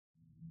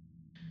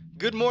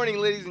Good morning,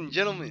 ladies and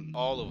gentlemen,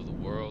 all over the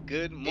world.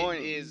 Good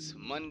morning. It is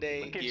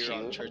Monday Look at here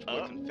on you. Church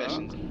Boy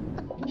Confessions.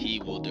 He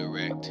will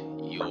direct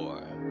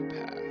your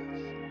path.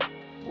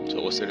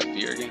 So what's there to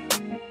fear again?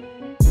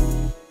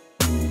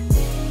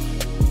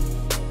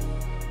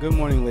 Good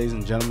morning, ladies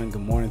and gentlemen.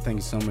 Good morning. Thank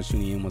you so much for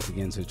tuning in once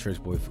again to the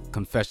Church Boy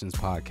Confessions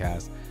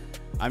podcast.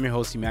 I'm your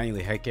host, Emmanuel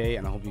Heke,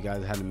 and I hope you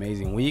guys had an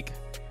amazing week.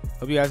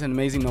 Hope you guys had an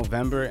amazing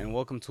November, and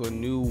welcome to a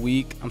new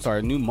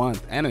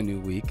month and a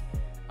new week.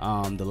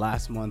 The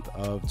last month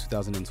of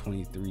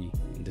 2023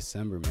 in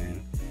December,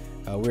 man.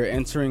 We're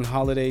entering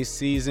holiday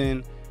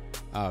season,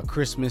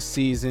 Christmas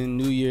season,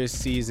 New Year's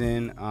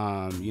season.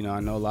 I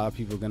know a lot of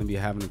people are going to be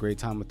having a great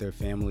time with their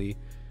family.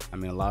 I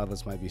mean, a lot of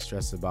us might be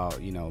stressed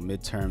about,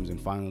 midterms and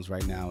finals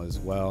right now as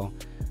well.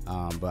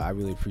 But I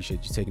really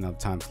appreciate you taking out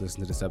the time to listen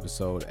to this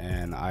episode.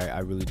 And I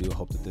really do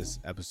hope that this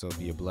episode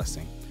be a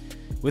blessing.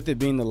 With it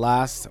being the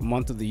last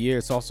month of the year,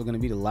 it's also going to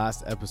be the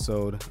last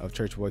episode of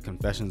Church Boy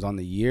Confessions on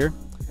the year.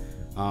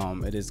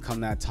 It has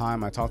come that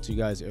time. I talked to you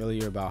guys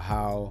earlier about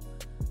how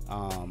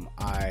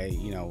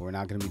we're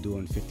not going to be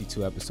doing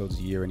 52 episodes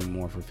a year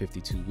anymore for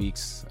 52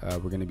 weeks.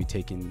 We're going to be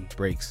taking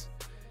breaks.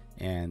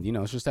 And,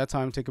 it's just that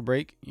time to take a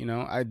break.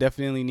 I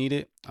definitely need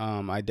it.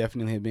 I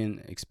definitely have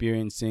been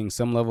experiencing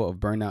some level of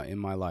burnout in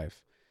my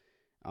life.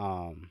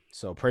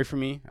 So pray for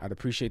me. I'd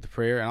appreciate the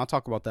prayer. And I'll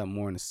talk about that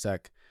more in a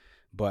sec.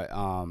 But,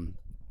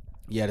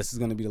 this is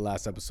going to be the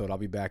last episode. I'll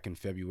be back in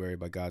February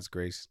by God's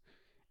grace.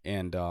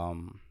 And,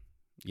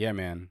 yeah,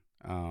 man,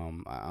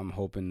 I'm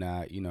hoping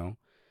that,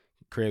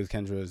 Creative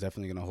Kendra is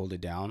definitely going to hold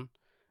it down.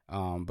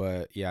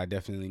 But yeah, I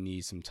definitely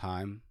need some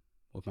time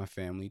with my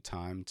family,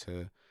 time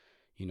to,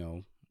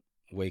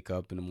 wake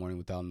up in the morning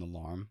without an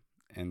alarm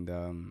and,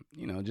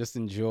 just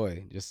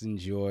enjoy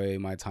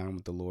my time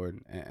with the Lord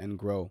and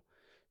grow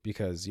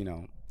because,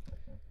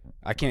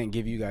 I can't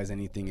give you guys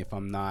anything if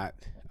I'm not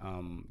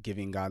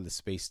giving God the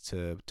space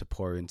to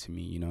pour into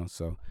me,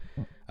 So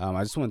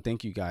I just want to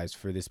thank you guys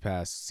for this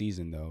past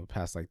season, though,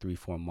 past like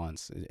 3-4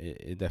 months.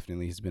 It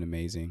definitely has been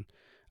amazing.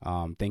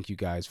 Thank you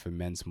guys for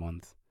Men's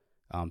Month.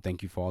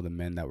 Thank you for all the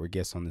men that were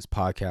guests on this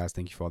podcast.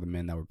 Thank you for all the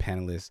men that were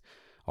panelists,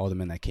 all the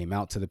men that came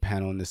out to the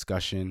panel and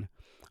discussion.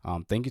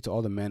 Thank you to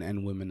all the men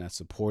and women that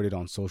supported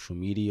on social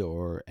media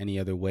or any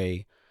other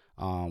way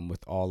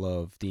with all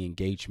of the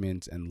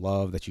engagement and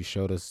love that you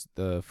showed us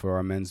for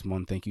our Men's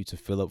Month. Thank you to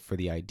Philip for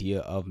the idea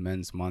of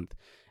Men's Month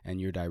and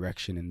your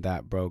direction in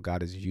that, bro.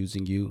 God is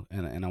using you,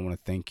 and I want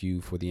to thank you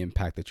for the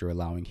impact that you're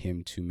allowing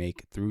him to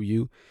make through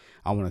you.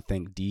 I want to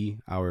thank Dee,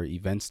 our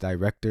events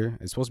director.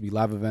 It's supposed to be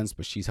live events,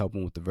 but she's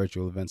helping with the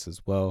virtual events as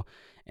well,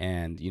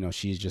 and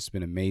she's just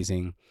been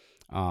amazing.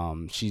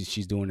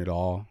 She's doing it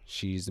all.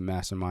 She's the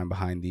mastermind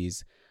behind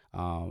these,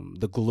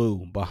 the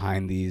glue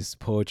behind these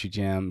poetry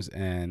jams,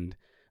 and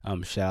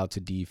shout out to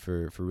Dee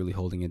for really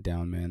holding it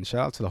down, man.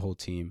 Shout out to the whole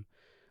team.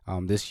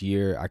 This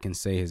year I can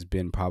say has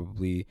been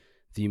probably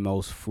the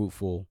most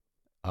fruitful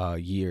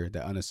year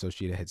that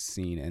Unassociated has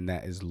seen, and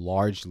that is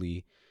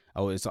largely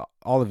it's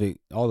all of it.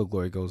 All the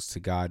glory goes to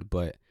God,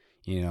 but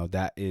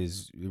that it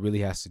really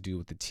has to do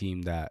with the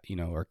team that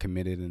are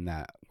committed and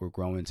that we're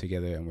growing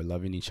together and we're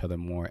loving each other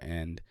more.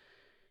 And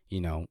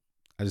I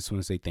just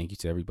want to say thank you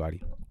to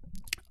everybody.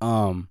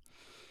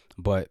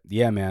 But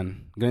yeah,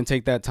 man, I'm gonna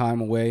take that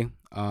time away.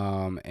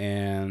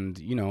 And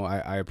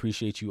I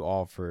appreciate you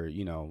all for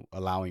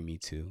allowing me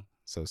to.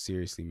 So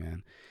seriously,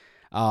 man.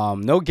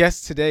 No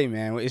guests today,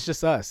 man. It's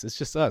just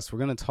us. We're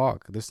gonna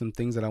talk. There's some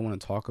things that I want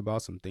to talk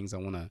about, some things I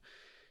want to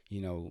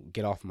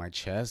get off my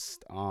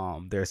chest.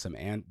 There's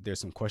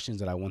some questions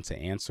that I want to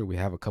answer. We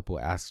have a couple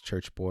Ask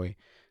Church Boy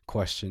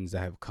questions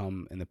that have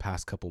come in the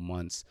past couple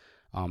months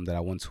that I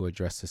want to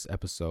address this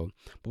episode.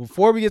 But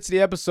before we get to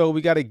the episode,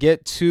 we got to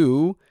get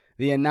to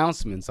the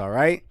announcements. All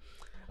right.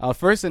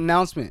 First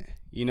announcement.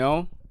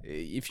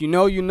 If you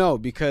know,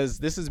 because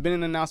this has been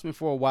an announcement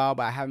for a while,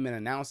 but I haven't been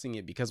announcing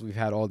it because we've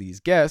had all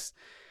these guests.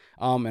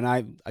 And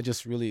I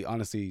just really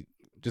honestly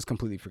just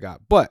completely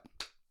forgot. But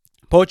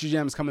Poetry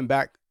Jam is coming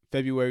back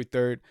February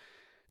 3rd.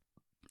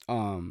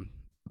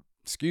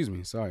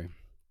 Sorry.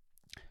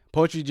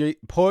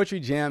 Poetry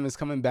Jam is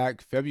coming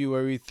back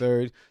February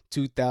 3rd,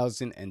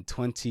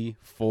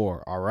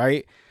 2024. All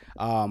right.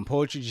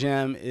 Poetry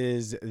Jam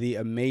is the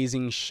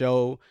amazing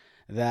show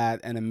that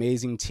an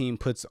amazing team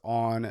puts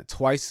on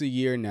twice a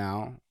year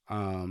now.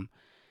 And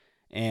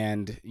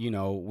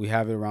we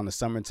have it around the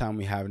summertime,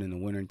 we have it in the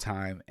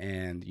wintertime,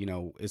 and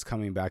it's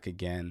coming back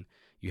again.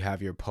 You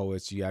have your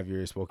poets, you have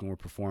your spoken word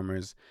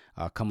performers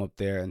come up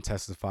there and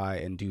testify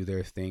and do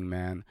their thing,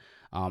 man.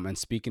 And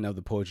speaking of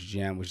the Poetry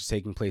Jam, which is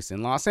taking place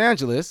in Los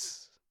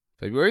Angeles,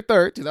 February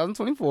 3rd,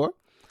 2024,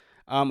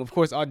 of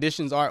course,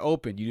 auditions are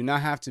open. You do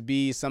not have to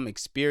be some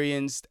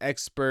experienced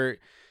expert,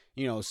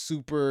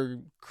 super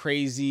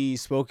crazy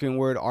spoken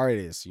word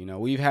artist.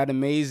 We've had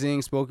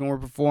amazing spoken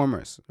word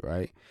performers,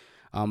 right?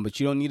 But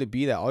you don't need to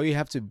be that. All you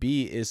have to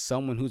be is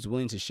someone who's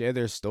willing to share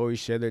their story,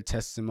 share their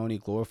testimony,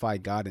 glorify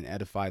God, and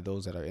edify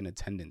those that are in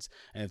attendance.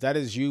 And if that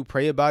is you,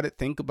 pray about it,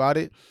 think about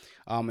it.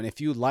 And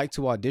if you'd like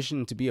to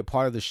audition to be a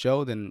part of the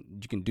show, then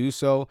you can do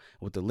so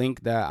with the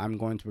link that I'm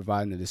going to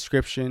provide in the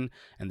description.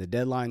 And the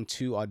deadline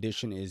to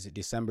audition is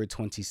December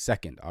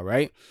 22nd. All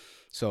right.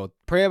 So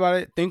pray about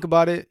it. Think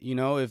about it.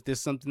 If this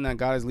is something that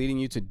God is leading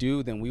you to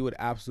do, then we would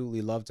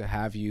absolutely love to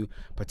have you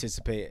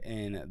participate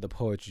in the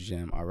Poetry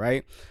Jam. All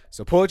right.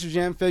 So Poetry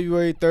Jam,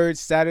 February 3rd,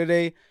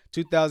 Saturday,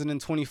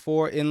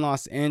 2024 in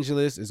Los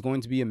Angeles is going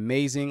to be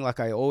amazing. Like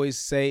I always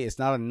say, it's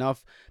not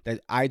enough that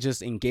I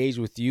just engage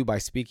with you by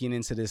speaking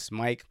into this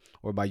mic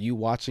or by you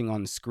watching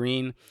on the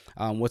screen.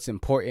 What's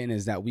important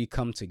is that we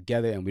come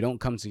together, and we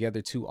don't come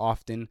together too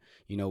often.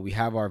 We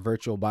have our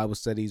virtual Bible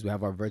studies, we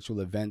have our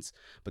virtual events,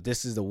 but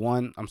this is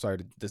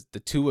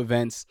the two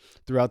events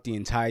throughout the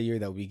entire year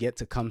that we get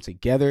to come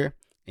together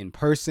in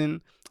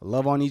person,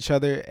 love on each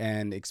other,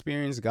 and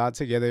experience God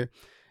together.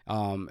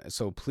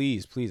 So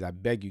please, I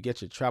beg you,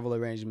 get your travel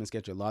arrangements,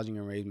 get your lodging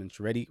arrangements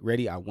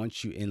ready. I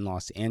want you in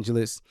Los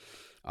Angeles,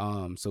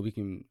 so we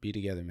can be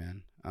together,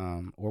 man,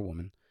 or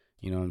woman,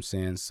 you know what I'm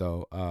saying?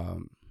 So,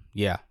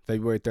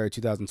 February 3rd,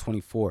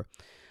 2024,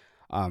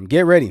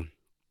 get ready.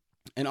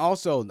 And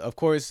also, of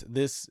course,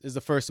 this is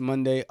the first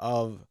Monday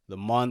of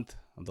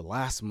the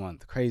last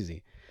month.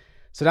 Crazy.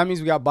 So that means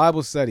we got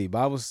Bible study.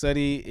 Bible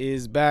study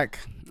is back,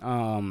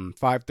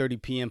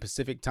 5:30 p.m.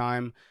 Pacific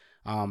time.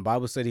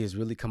 Bible study has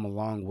really come a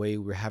long way.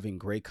 We're having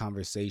great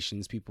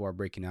conversations. People are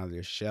breaking out of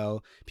their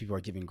shell. People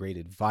are giving great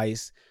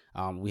advice.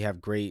 We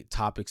have great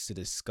topics to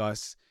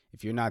discuss.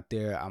 If you're not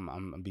there, I'm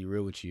gonna be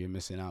real with you. You're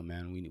missing out,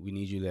 man. We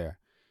need you there.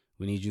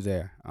 We need you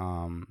there.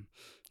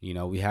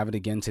 We have it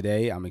again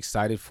today. I'm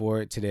excited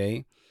for it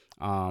today.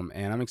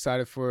 And I'm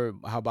excited for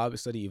how Bible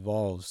study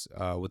evolves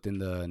within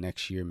the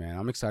next year, man.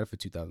 I'm excited for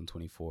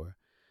 2024.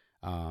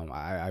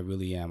 I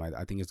really am.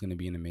 I think it's going to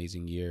be an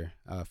amazing year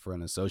for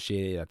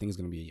Unassociated. I think it's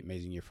going to be an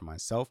amazing year for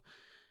myself.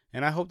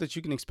 And I hope that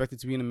you can expect it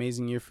to be an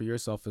amazing year for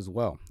yourself as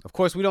well. Of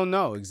course, we don't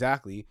know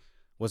exactly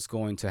what's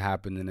going to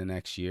happen in the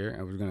next year,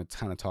 and we're going to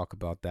kind of talk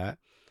about that.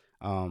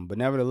 But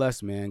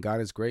nevertheless, man, God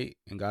is great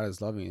and God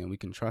is loving, and we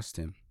can trust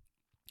him.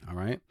 All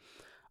right.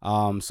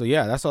 So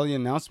yeah, that's all the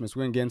announcements.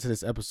 We're going to get into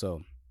this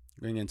episode.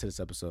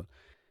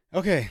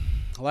 Okay.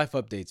 Life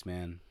updates,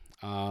 man.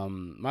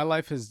 My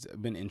life has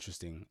been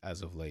interesting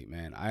as of late,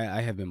 man. I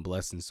have been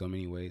blessed in so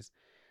many ways.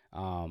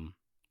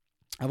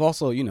 I've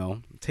also,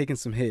 taken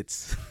some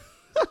hits.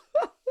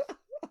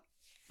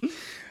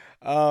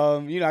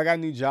 I got a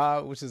new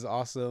job, which is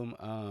awesome.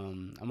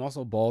 I'm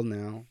also bald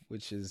now,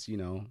 which is,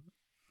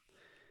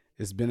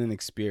 it's been an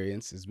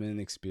experience. It's been an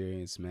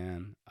experience,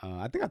 man.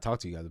 I think I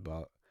talked to you guys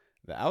about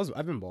that.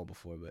 I've been bald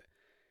before, but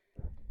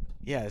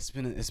yeah, it's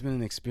been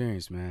an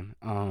experience, man.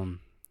 I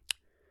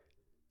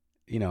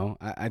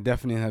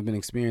definitely have been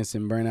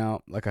experiencing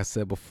burnout. Like I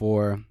said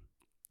before,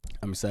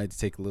 I'm excited to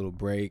take a little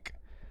break.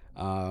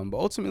 But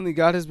ultimately,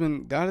 God has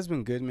been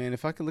good, man.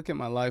 If I could look at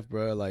my life,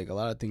 bro, like a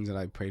lot of things that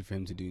I prayed for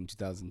him to do in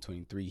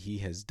 2023, he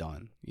has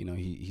done.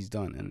 He's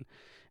done,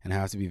 and I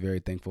have to be very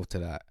thankful to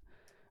that.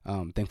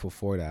 Thankful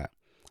for that.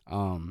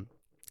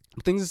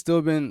 But things have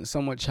still been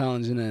somewhat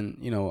challenging, and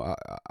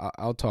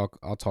I'll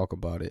talk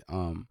about it.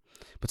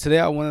 But today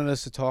I wanted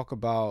us to talk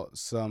about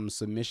some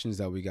submissions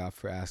that we got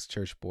for Ask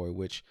Church Boy,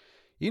 which,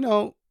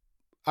 I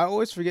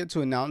always forget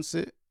to announce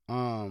it,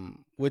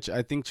 which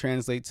I think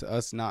translates to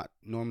us not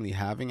normally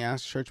having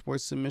Ask Church Boy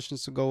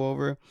submissions to go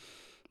over.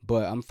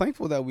 But I'm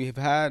thankful that we've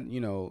had,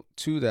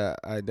 two that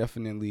I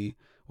definitely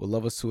would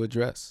love us to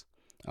address.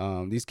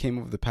 These came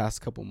over the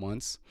past couple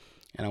months,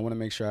 and I want to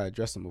make sure I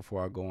address them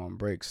before I go on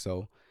break.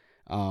 So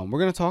we're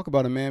going to talk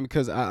about it, man,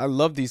 because I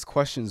love these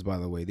questions, by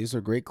the way. These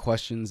are great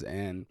questions,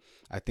 and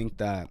I think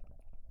that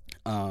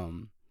a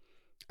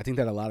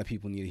lot of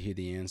people need to hear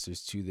the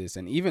answers to this.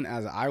 And even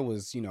as I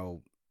was,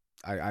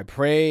 I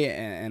pray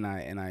and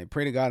I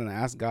pray to God, and I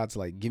ask God to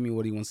like give me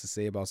what he wants to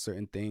say about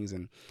certain things.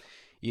 And,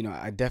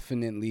 I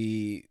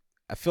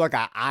feel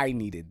like I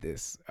needed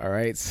this. All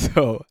right.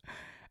 So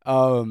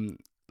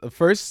the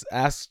first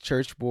Ask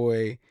Church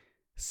Boy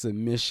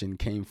submission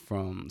came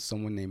from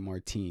someone named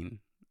Martine.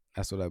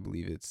 That's what I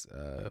believe it's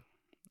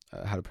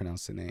how to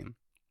pronounce the name.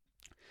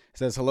 It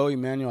says, "Hello,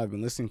 Emmanuel. I've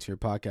been listening to your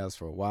podcast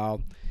for a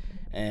while,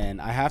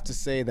 and I have to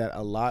say that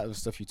a lot of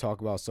stuff you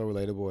talk about is so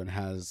relatable and it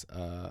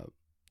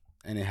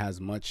has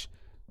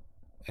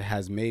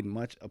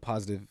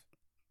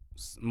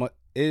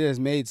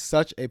made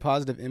such a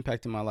positive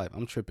impact in my life."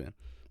 I'm tripping.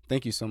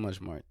 Thank you so much,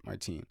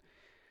 Martine.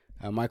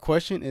 My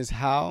question is,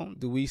 how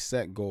do we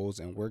set goals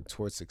and work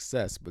towards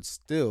success, but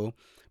still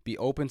be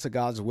open to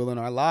God's will in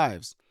our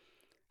lives?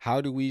 How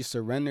do we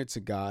surrender to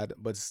God,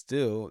 but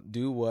still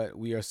do what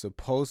we are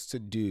supposed to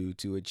do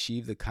to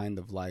achieve the kind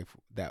of life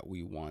that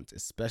we want,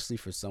 especially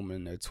for someone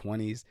in their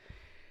 20s?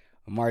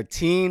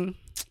 Martine,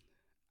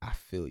 I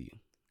feel you.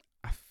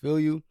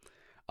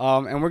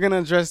 And we're going to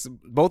address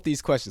both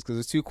these questions because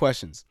there's two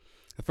questions.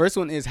 The first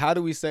one is, how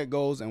do we set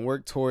goals and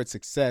work towards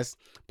success,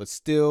 but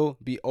still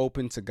be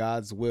open to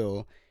God's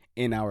will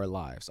in our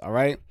lives. All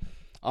right.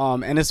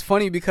 And it's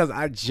funny because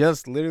I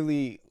just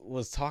literally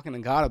was talking to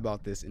God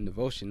about this in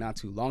devotion not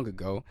too long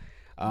ago.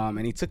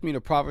 And he took me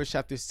to Proverbs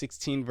chapter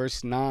 16,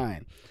 verse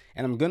 9.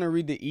 And I'm going to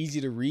read the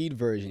easy to read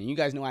version. You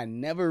guys know I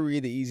never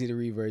read the easy to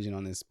read version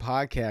on this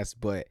podcast,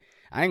 but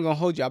I ain't going to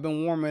hold you. I've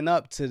been warming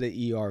up to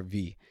the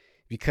ERV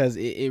because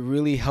it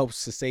really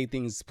helps to say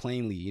things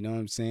plainly. You know what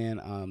I'm saying?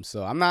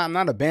 So I'm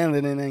not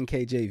abandoning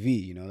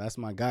NKJV. You know, that's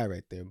my guy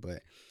right there.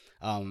 But,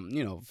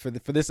 for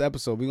this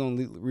episode, we're going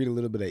to read a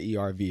little bit of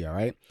ERV. All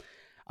right.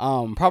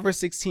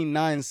 Proverbs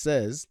 16:9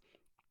 says,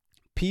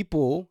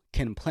 people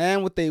can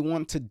plan what they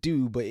want to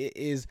do, but it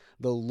is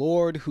the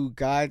Lord who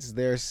guides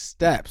their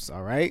steps.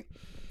 All right.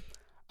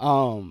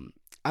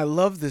 I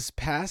love this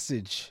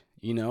passage,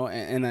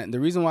 and the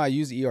reason why I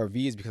use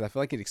ERV is because I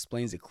feel like it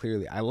explains it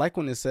clearly. I like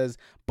when it says,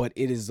 but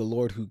it is the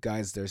Lord who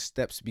guides their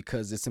steps,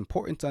 because it's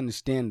important to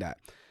understand that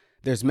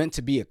there's meant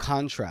to be a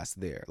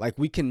contrast there. Like,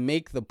 we can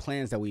make the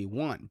plans that we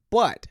want,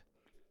 but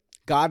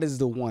God is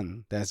the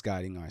one that's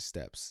guiding our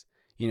steps.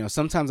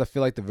 Sometimes I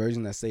feel like the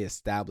version that say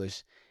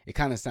establish, it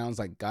kind of sounds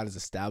like God is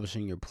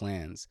establishing your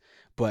plans.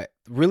 But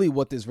really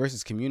what this verse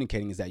is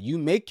communicating is that you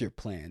make your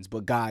plans,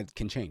 but God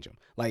can change them.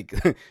 Like,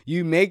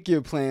 you make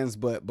your plans,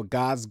 but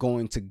God's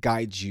going to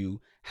guide you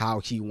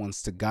how he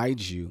wants to guide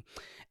you.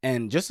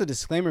 And just a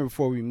disclaimer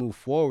before we move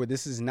forward,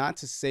 this is not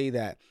to say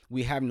that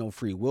we have no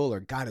free will or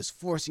God is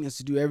forcing us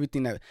to do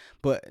everything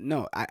but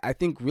no, I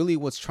think really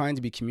what's trying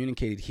to be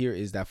communicated here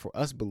is that for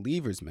us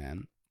believers,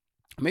 man,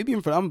 maybe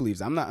even for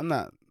unbelievers, I'm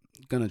not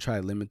gonna try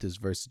to limit this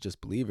verse to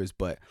just believers,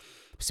 but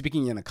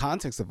speaking in the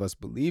context of us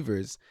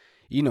believers,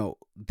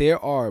 there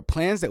are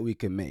plans that we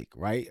can make,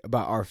 right,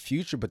 about our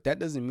future, but that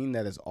doesn't mean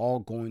that it's all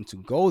going to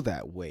go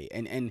that way.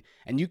 And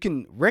you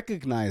can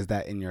recognize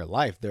that in your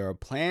life. There are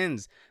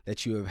plans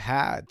that you have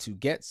had to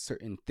get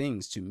certain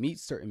things, to meet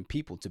certain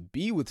people, to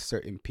be with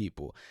certain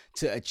people,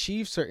 to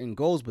achieve certain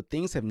goals, but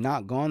things have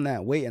not gone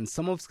that way. And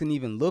some of us can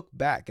even look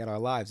back at our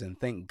lives and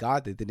thank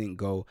God that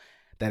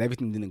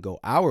everything didn't go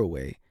our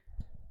way.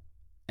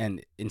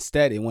 And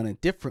instead, it went a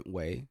different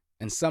way.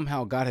 And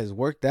somehow God has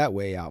worked that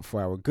way out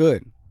for our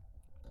good,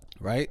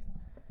 right?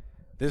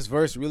 This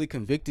verse really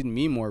convicted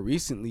me more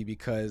recently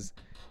because,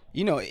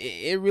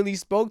 it really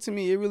spoke to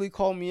me. It really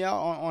called me out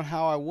on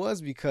how I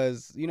was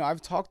because,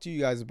 I've talked to you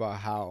guys about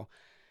how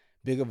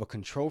big of a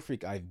control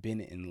freak I've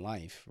been in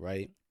life,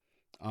 right?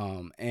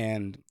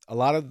 And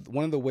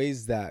one of the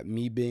ways that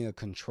me being a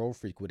control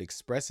freak would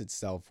express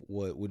itself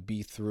would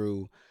be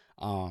through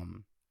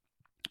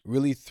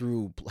really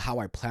through how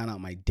I plan out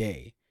my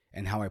day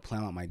and how I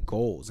plan out my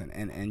goals. And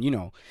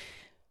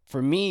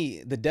for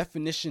me, the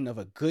definition of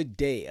a good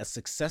day, a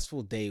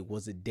successful day,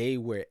 was a day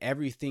where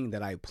everything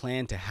that I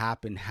planned to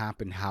happen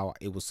happened how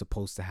it was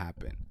supposed to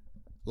happen.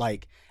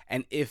 Like,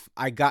 and if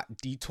I got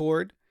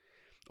detoured,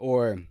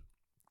 or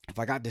if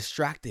I got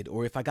distracted,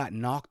 or if I got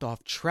knocked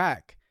off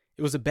track,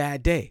 it was a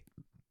bad day.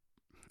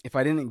 If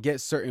I didn't get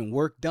certain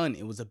work done,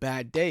 it was a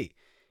bad day.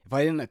 If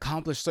I didn't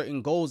accomplish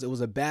certain goals, it was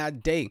a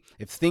bad day.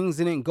 If things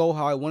didn't go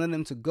how I wanted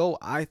them to go,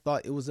 I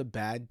thought it was a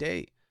bad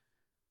day.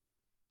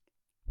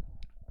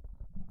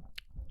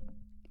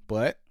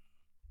 But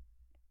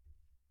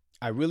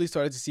I really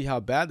started to see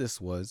how bad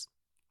this was,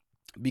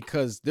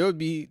 because there would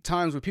be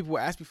times where people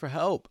would ask me for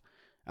help.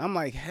 I'm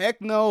like,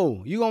 heck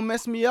no, you gonna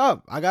mess me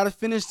up. I gotta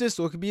finish this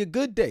so it could be a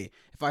good day.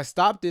 If I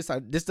stop this,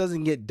 this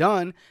doesn't get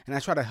done, and I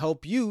try to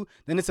help you,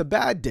 then it's a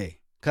bad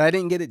day because I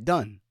didn't get it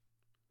done.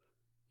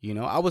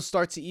 I would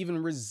start to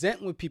even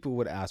resent when people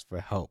would ask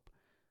for help.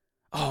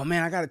 Oh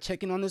man, I gotta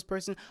check in on this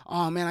person.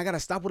 Oh man, I gotta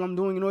stop what I'm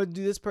doing in order to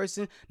do this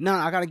person.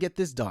 Nah, I gotta get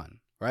this done,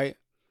 right?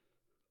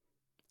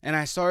 And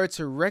I started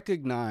to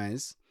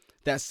recognize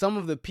that some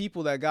of the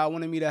people that God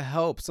wanted me to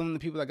help, some of the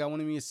people that God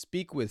wanted me to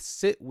speak with,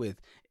 sit with,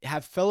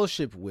 have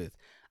fellowship with,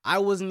 I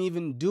wasn't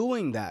even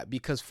doing that,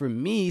 because for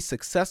me,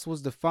 success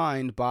was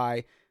defined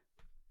by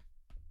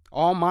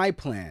all my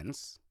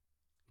plans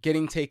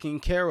getting taken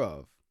care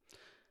of.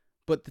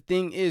 But the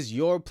thing is,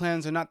 your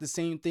plans are not the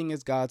same thing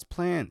as God's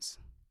plans.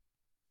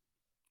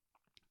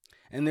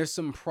 And there's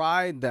some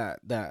pride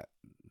that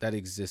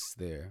exists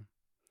there.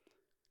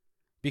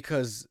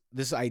 Because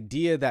this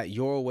idea that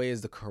your way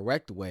is the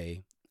correct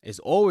way, is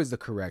always the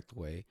correct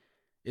way,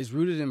 is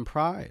rooted in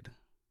pride.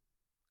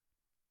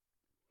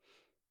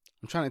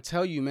 I'm trying to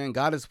tell you, man,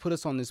 God has put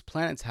us on this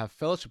planet to have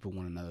fellowship with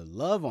one another,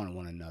 love on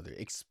one another,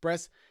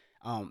 express,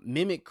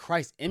 mimic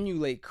Christ,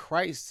 emulate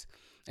Christ,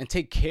 and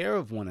take care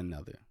of one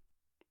another.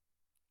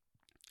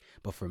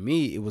 But for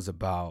me, it was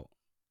about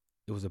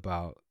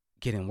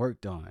getting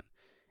work done.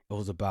 It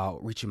was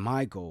about reaching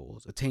my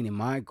goals, attaining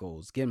my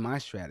goals, getting my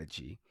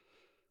strategy.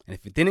 And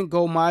if it didn't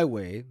go my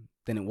way,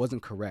 then it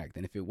wasn't correct.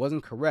 And if it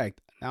wasn't correct,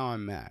 now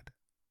I'm mad.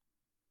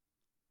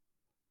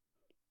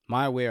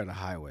 My way or the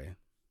highway.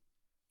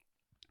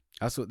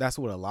 That's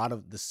what a lot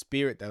of the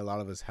spirit that a lot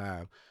of us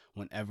have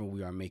whenever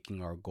we are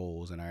making our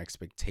goals and our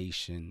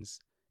expectations.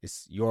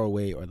 It's your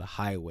way or the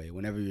highway.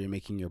 Whenever you're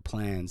making your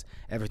plans,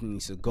 everything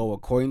needs to go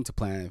according to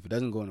plan. If it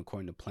doesn't go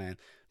according to plan,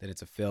 then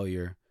it's a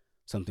failure.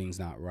 something's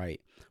not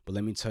right. But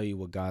let me tell you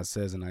what God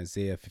says in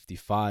Isaiah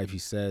 55. He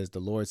says, the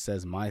Lord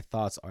says, my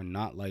thoughts are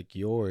not like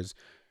yours.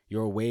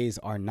 Your ways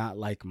are not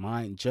like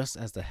mine. Just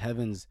as the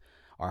heavens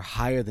are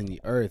higher than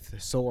the earth,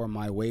 so are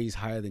my ways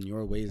higher than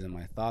your ways, and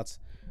my thoughts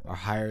are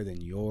higher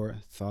than your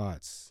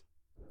thoughts.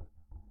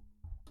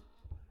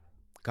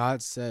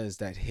 God says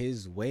that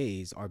his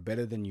ways are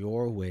better than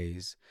your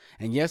ways.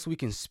 And yes, we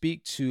can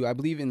speak to, I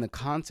believe in the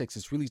context,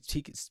 it's really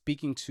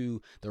speaking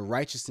to the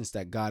righteousness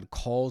that God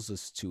calls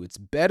us to. It's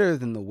better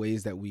than the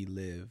ways that we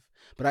live.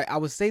 But I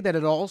would say that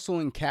it also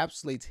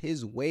encapsulates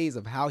his ways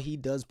of how he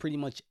does pretty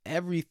much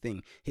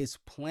everything. His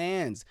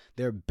plans,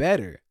 they're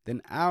better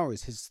than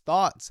ours. His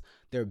thoughts,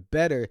 they're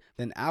better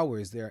than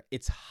ours.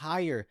 It's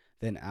higher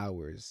than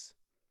ours.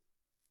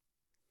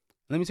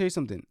 Let me tell you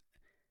something.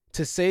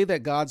 To say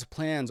that God's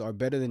plans are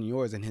better than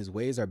yours and his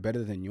ways are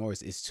better than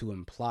yours is to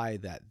imply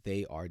that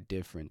they are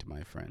different,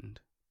 my friend.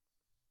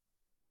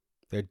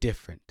 They're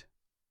different.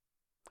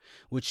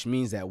 Which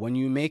means that when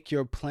you make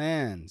your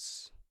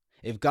plans,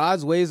 if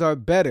God's ways are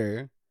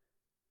better,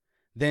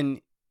 then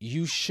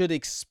you should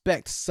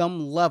expect some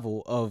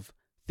level of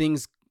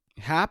things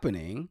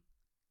happening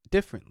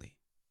differently.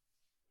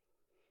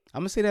 I'm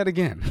going to say that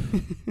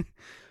again.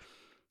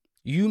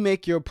 You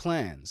make your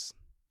plans.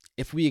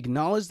 If we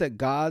acknowledge that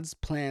God's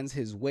plans,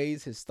 his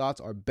ways, his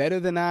thoughts are better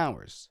than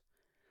ours,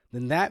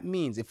 then that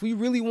means if we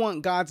really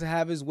want God to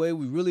have his way,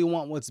 we really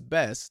want what's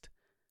best,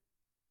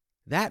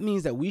 that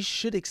means that we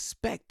should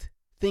expect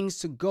things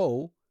to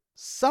go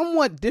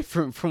somewhat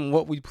different from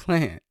what we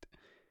planned,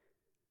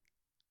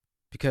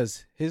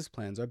 because his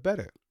plans are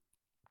better.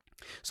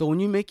 So when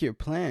you make your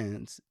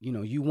plans,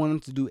 you want them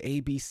to do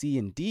A, B, C,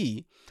 and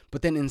D,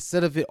 but then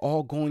instead of it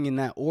all going in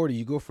that order,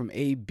 you go from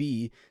A,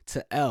 B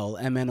to L,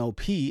 M, N, O,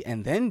 P,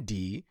 and then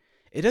D.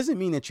 It doesn't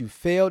mean that you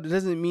failed. It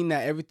doesn't mean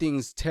that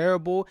everything's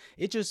terrible.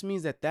 It just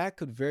means that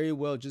could very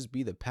well just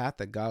be the path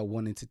that God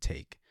wanted to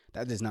take.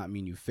 That does not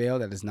mean you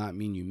failed. That does not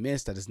mean you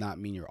missed. That does not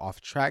mean you're off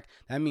track.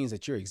 That means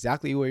that you're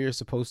exactly where you're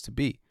supposed to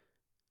be.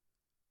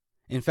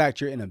 In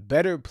fact, you're in a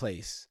better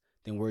place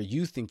than where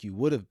you think you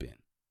would have been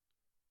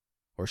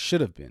or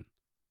should have been.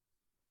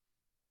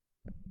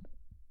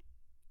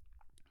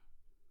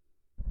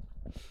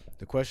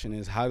 The question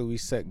is, how do we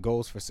set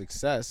goals for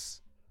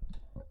success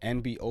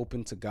and be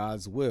open to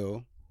God's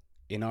will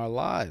in our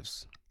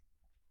lives?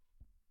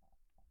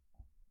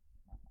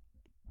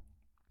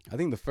 I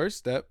think the first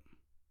step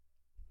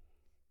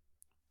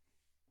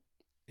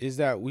is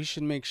that we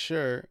should make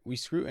sure we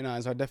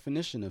scrutinize our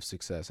definition of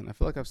success. And I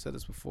feel like I've said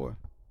this before,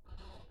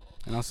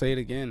 and I'll say it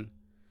again.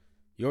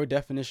 Your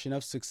definition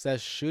of success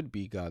should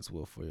be God's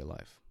will for your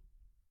life.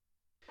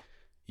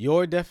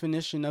 Your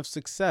definition of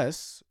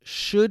success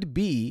should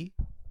be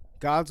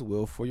God's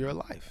will for your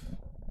life.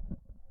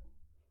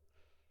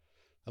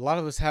 A lot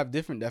of us have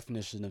different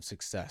definitions of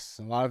success.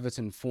 A lot of it's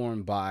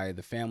informed by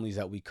the families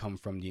that we come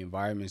from, the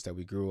environments that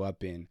we grew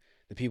up in,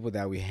 the people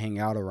that we hang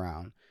out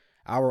around,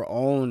 our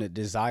own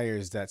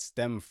desires that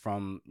stem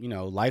from,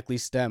 likely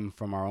stem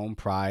from our own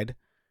pride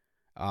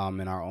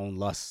and our own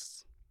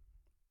lusts.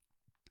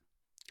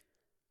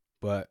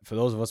 But for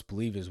those of us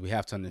believers, we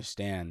have to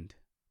understand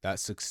that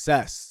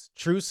success,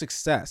 true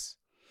success,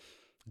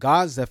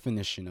 God's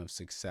definition of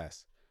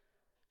success,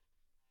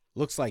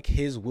 looks like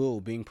his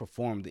will being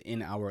performed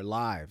in our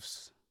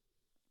lives.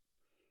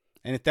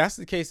 And if that's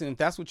the case, and if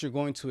that's what you're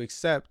going to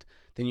accept,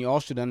 then you all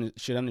should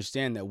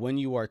understand that when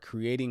you are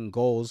creating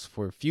goals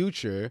for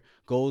future,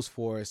 goals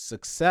for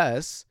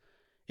success,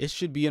 it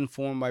should be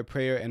informed by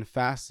prayer and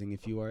fasting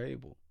if you are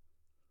able.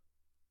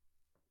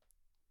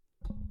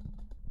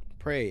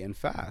 Pray and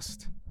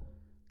fast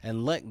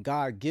and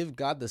give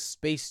God the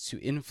space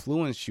to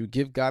influence you,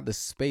 give God the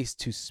space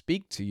to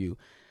speak to you.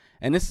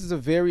 And this is a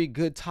very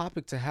good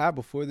topic to have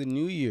before the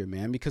new year,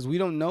 man, because we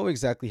don't know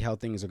exactly how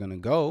things are going to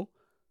go,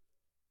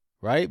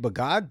 right? But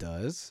God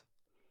does.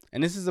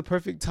 And this is a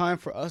perfect time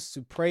for us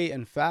to pray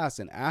and fast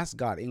and ask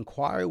God,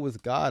 inquire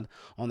with God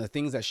on the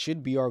things that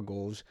should be our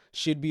goals,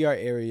 should be our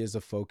areas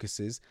of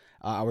focuses,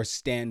 our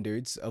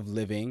standards of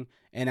living,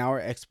 and our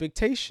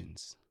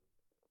expectations.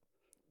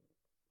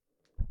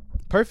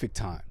 Perfect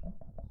time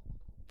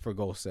for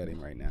goal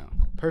setting right now.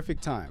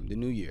 Perfect time, the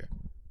new year,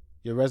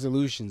 your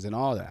resolutions and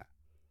all that.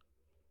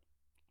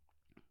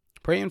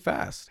 Pray and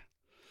fast.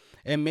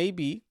 And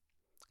maybe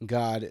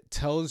God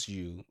tells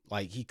you,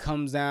 like he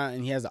comes down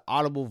and he has an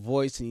audible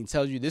voice and he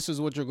tells you, this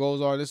is what your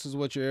goals are. This is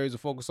what your areas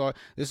of focus are.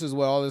 This is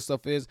what all this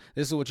stuff is.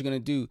 This is what you're going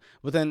to do.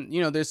 But then,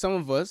 there's some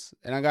of us,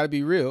 and I got to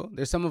be real,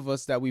 there's some of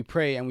us that we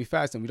pray and we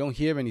fast and we don't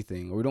hear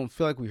anything, or we don't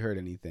feel like we heard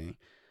anything.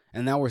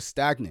 And now we're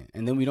stagnant,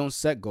 and then we don't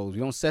set goals. We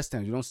don't set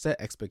standards. We don't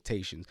set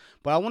expectations.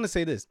 But I want to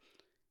say this.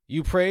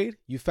 You prayed,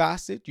 you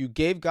fasted, you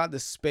gave God the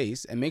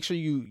space, and make sure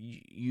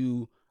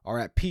you are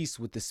at peace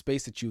with the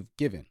space that you've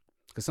given.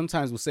 Because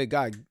sometimes we'll say,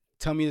 God,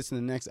 tell me this in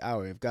the next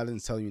hour. If God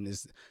doesn't tell you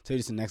this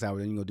in the next hour,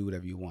 then you go do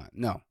whatever you want.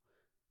 No.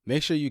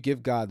 Make sure you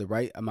give God the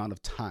right amount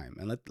of time,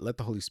 and let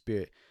the Holy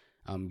Spirit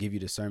give you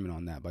discernment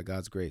on that by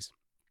God's grace.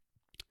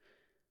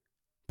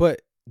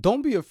 But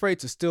don't be afraid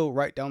to still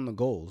write down the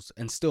goals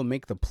and still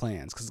make the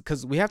plans,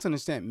 because we have to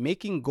understand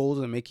making goals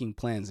and making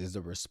plans is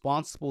a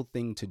responsible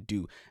thing to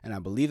do. And I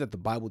believe that the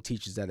Bible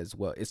teaches that as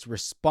well. It's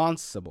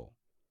responsible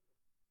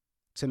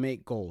to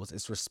make goals.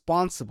 It's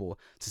responsible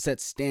to set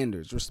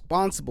standards,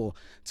 responsible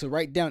to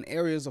write down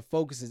areas of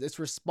focuses. It's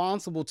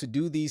responsible to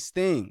do these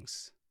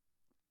things.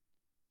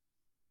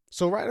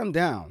 So write them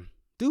down.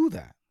 Do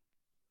that.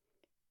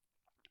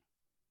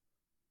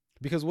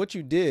 Because what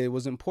you did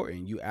was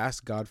important. You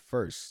asked God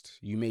first.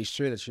 You made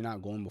sure that you're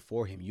not going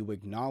before him. You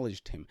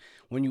acknowledged him.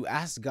 When you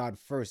ask God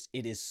first,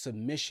 it is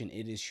submission.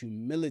 It is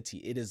humility.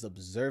 It is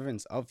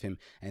observance of him.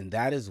 And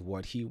that is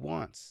what he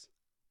wants.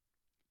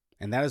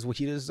 And that is what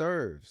he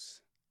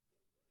deserves.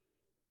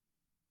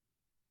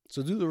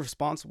 So do the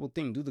responsible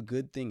thing. Do the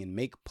good thing and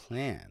make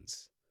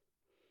plans.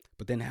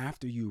 But then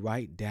after you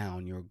write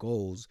down your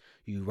goals,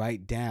 you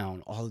write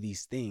down all of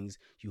these things,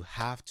 you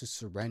have to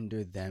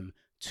surrender them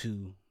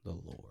to the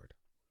Lord.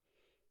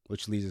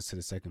 Which leads us to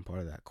the second part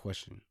of that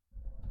question.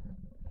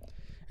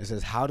 It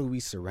says, how do we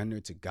surrender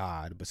to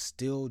God but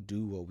still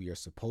do what we are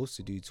supposed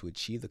to do to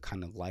achieve the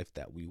kind of life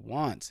that we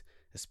want,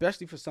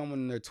 especially for someone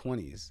in their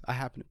 20s? I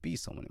happen to be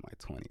someone in my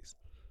 20s.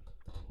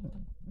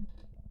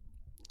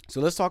 So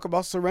let's talk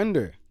about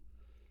surrender.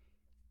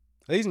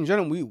 Ladies and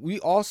gentlemen, we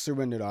all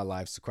surrendered our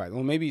lives to Christ.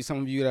 Well, maybe some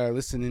of you that are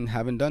listening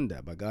haven't done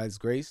that. By God's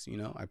grace,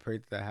 I pray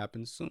that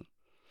happens soon.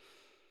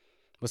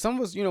 But some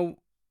of us,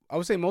 I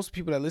would say most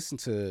people that listen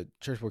to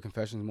Church Boy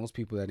Confessions, most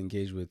people that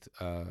engage with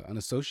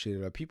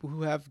Unassociated are people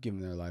who have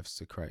given their lives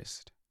to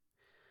Christ.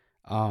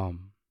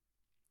 Galatians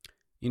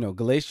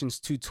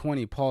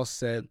 2:20, Paul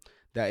said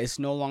that it's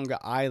no longer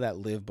I that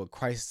live, but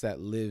Christ that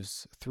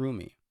lives through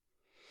me.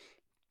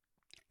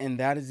 And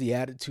that is the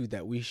attitude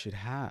that we should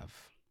have.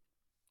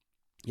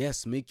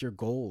 Yes, make your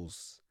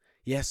goals.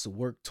 Yes,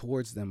 work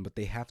towards them, but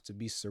they have to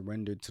be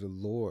surrendered to the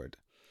Lord.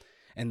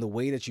 And the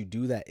way that you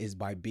do that is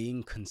by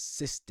being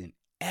consistent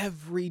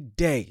every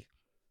day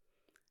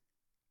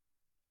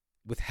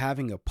with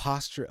having a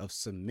posture of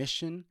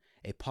submission,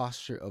 a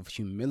posture of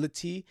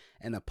humility,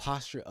 and a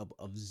posture of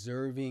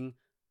observance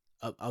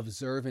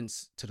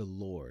to the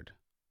Lord.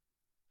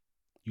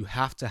 You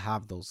have to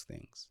have those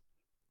things.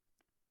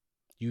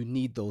 You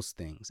need those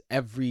things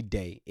every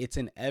day. It's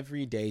an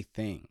everyday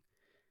thing.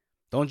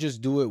 Don't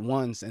just do it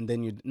once and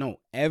then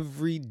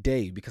every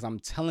day, because I'm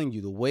telling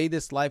you, the way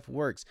this life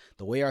works,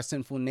 the way our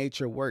sinful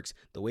nature works,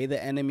 the way the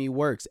enemy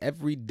works,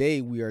 every day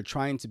we are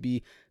trying to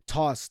be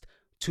tossed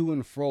to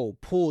and fro,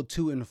 pulled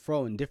to and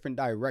fro in different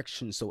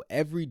directions. So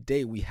every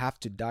day we have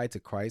to die to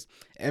Christ.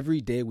 Every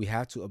day we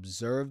have to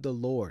observe the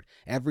Lord.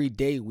 Every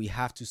day we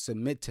have to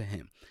submit to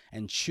him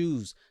and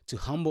choose to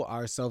humble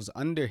ourselves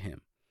under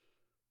him.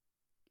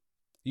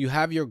 You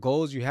have your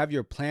goals, you have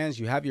your plans,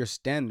 you have your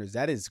standards.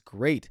 That is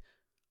great.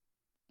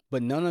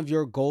 But none of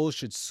your goals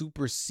should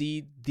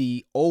supersede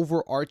the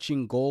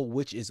overarching goal,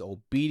 which is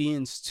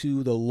obedience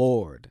to the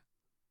Lord,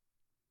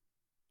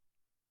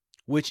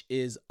 which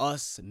is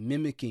us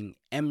mimicking,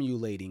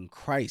 emulating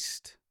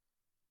Christ.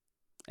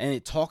 And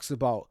it talks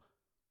about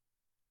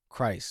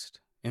Christ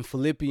in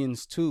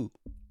Philippians 2.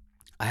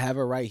 I have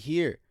it right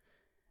here.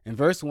 In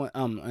verse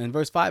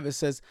 5, it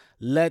says,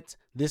 let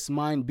this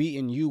mind be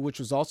in you, which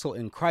was also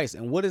in Christ.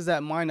 And what is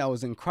that mind that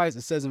was in Christ?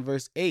 It says in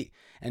verse 8,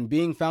 and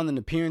being found in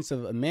appearance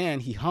of a man,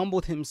 he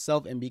humbled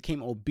himself and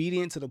became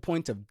obedient to the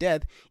point of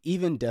death,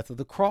 even death of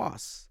the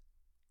cross.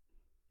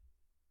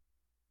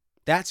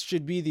 That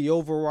should be the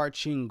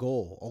overarching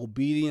goal,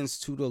 obedience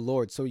to the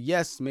Lord. So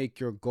yes, make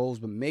your goals,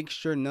 but make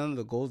sure none of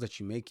the goals that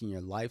you make in your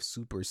life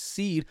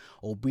supersede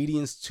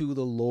obedience to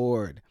the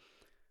Lord.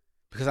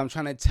 Because I'm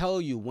trying to tell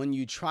you, when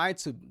you try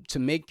to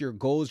make your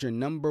goals your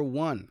number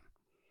one,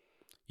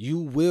 you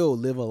will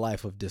live a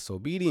life of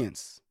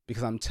disobedience.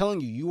 Because I'm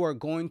telling you, you are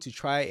going to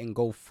try and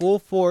go full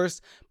force,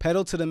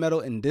 pedal to the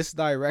metal in this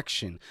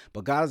direction.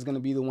 But God is going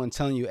to be the one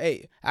telling you,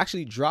 hey,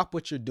 actually drop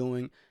what you're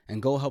doing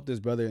and go help this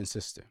brother and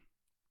sister.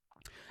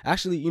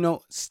 Actually,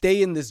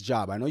 stay in this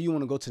job. I know you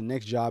want to go to the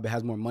next job. It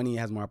has more money. It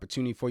has more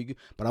opportunity for you.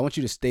 But I want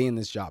you to stay in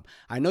this job.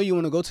 I know you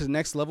want to go to the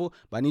next level,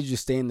 but I need you to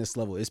stay in this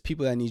level. It's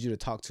people that need you to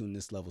talk to in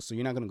this level. So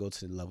you're not going to go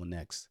to the level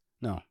next.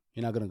 No,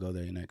 you're not going to go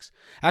there next.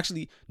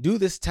 Actually, do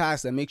this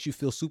task that makes you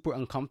feel super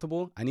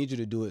uncomfortable. I need you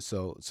to do it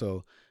so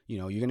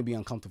you're going to be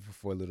uncomfortable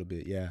for a little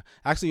bit. Yeah.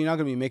 Actually, you're not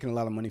going to be making a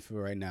lot of money for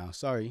it right now.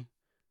 Sorry.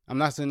 I'm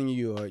not sending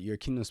you your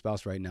kingdom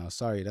spouse right now.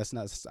 Sorry, that's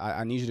not.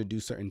 I need you to do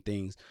certain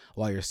things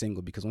while you're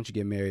single, because once you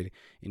get married,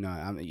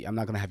 I'm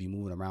not gonna have you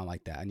moving around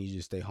like that. I need you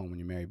to stay home when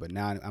you're married. But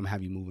now I'm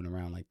have you moving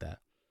around like that.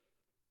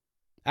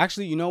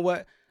 Actually, you know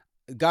what?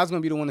 God's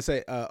gonna be the one to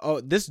say,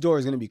 this door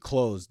is gonna be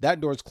closed.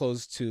 That door's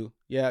closed too.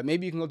 Yeah,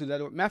 maybe you can go through that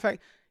door. Matter of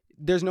fact,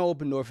 there's no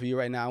open door for you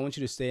right now. I want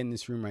you to stay in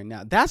this room right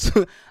now. That's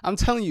I'm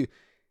telling you,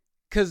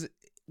 because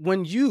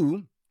when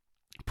you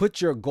put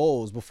your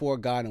goals before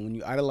God and when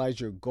you idolize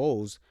your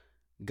goals,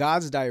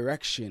 God's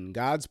direction,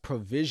 God's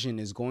provision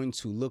is going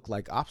to look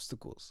like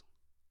obstacles.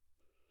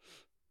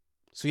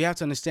 So you have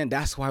to understand,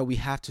 that's why we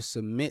have to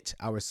submit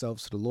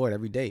ourselves to the Lord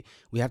every day.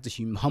 We have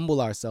to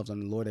humble ourselves on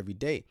the Lord every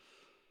day.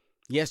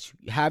 Yes,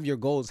 have your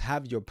goals,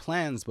 have your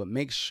plans, but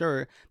make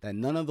sure that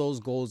none of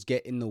those goals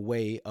get in the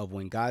way of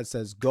when God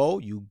says go,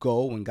 you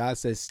go. When God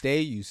says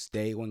stay, you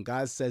stay. When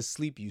God says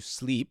sleep, you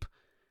sleep.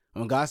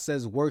 When God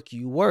says work,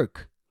 you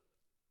work.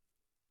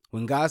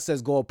 When God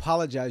says go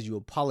apologize, you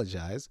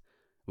apologize.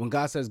 When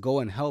God says go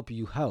and help,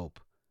 you help.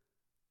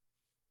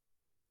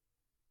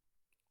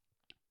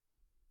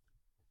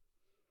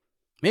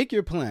 Make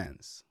your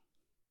plans.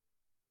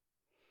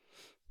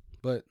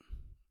 But,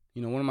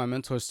 one of my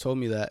mentors told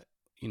me that,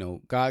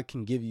 God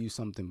can give you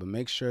something, but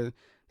make sure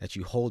that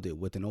you hold it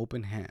with an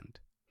open hand.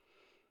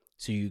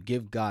 So you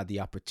give God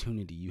the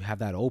opportunity. You have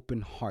that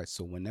open heart.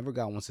 So whenever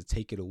God wants to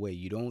take it away,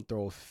 you don't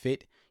throw a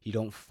fit. You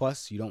don't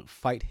fuss. You don't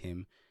fight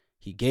him.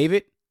 He gave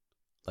it.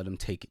 Let him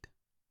take it.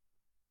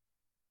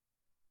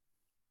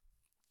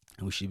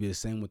 And we should be the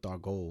same with our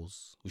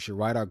goals. We should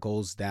write our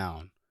goals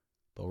down,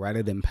 but write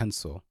it in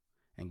pencil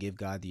and give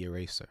God the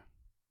eraser.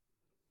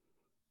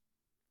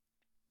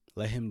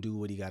 Let him do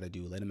what he got to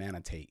do. Let him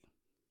annotate.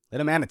 Let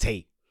him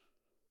annotate.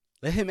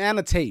 Let him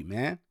annotate,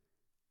 man.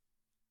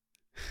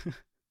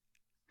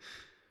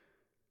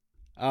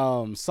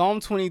 Psalm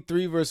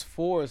 23 verse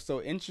 4 is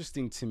so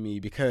interesting to me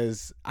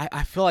because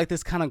I feel like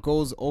this kind of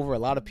goes over a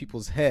lot of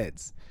people's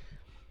heads.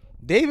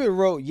 David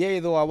wrote, "Yea,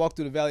 though I walk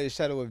through the valley of the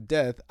shadow of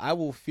death, I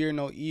will fear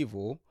no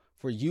evil,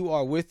 for you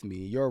are with me.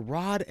 Your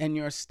rod and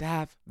your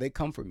staff, they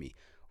comfort me."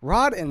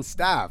 Rod and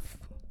staff.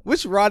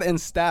 Which rod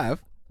and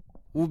staff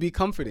will be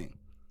comforting?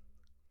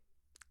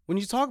 When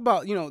you talk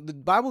about, the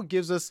Bible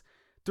gives us,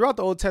 throughout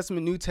the Old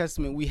Testament, New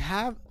Testament, we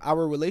have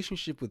our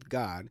relationship with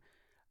God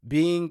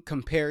being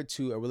compared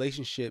to a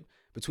relationship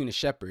between a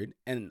shepherd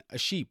and a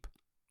sheep.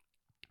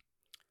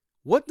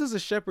 What does a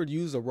shepherd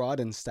use a rod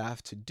and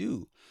staff to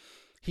do?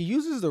 He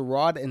uses the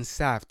rod and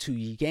staff to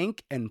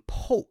yank and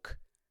poke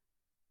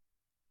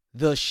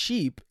the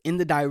sheep in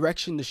the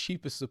direction the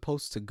sheep is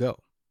supposed to go.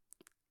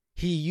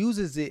 He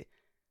uses it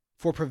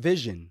for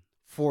provision,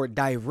 for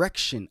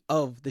direction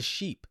of the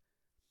sheep.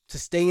 To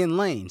stay in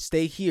lane,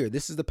 stay here.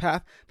 This is the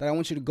path that I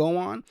want you to go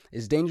on.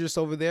 It's dangerous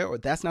over there, or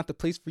that's not the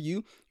place for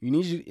you. I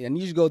need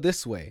you to go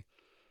this way.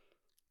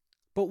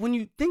 But when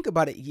you think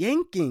about it,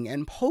 yanking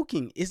and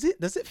poking,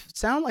 does it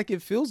sound like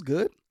it feels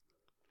good?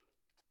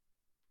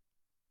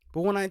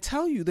 But when I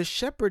tell you the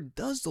shepherd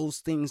does those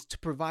things to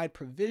provide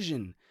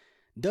provision,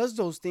 does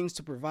those things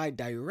to provide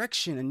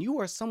direction, and you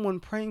are someone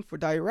praying for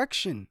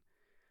direction.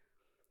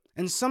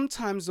 And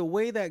sometimes the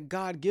way that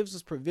God gives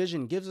us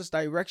provision, gives us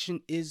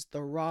direction, is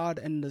the rod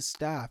and the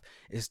staff.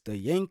 It's the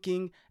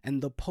yanking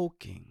and the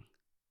poking.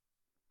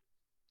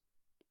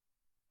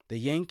 The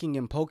yanking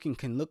and poking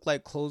can look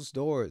like closed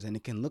doors, and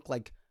it can look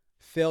like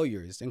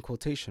failures in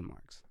quotation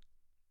marks.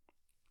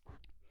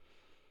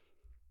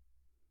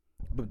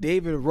 But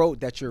David wrote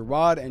that your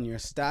rod and your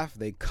staff,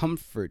 they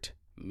comfort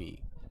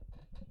me.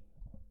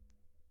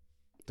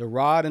 The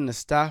rod and the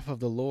staff of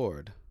the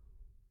Lord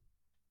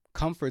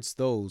comforts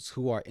those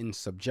who are in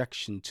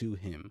subjection to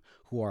him,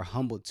 who are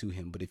humble to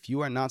him. But if you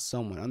are not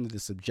someone under the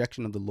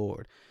subjection of the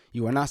Lord,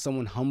 you are not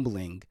someone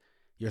humbling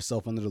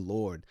yourself under the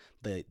Lord,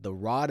 the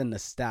rod and the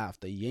staff,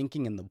 the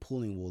yanking and the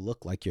pulling will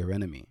look like your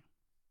enemy.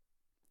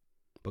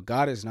 But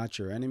God is not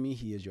your enemy.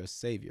 He is your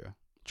savior.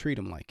 Treat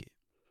him like it.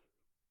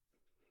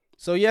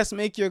 So yes,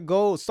 make your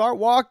goals. Start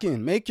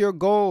walking. Make your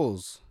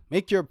goals.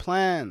 Make your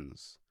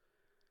plans.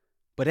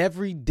 But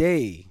every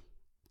day,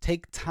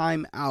 take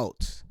time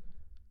out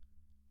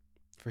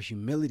for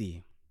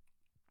humility,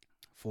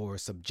 for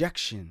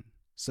submission,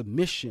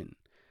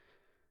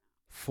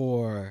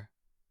 for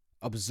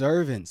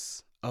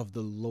observance of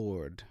the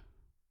Lord.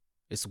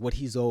 It's what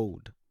he's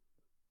owed.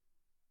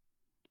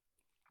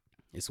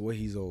 It's what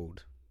he's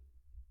owed.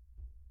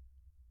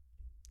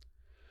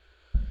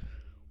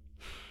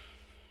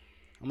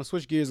 I'm going to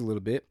switch gears a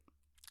little bit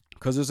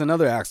because there's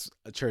another Ask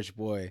a Church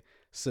Boy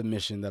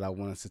submission that I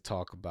want us to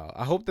talk about.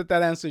 I hope that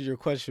answers your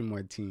question,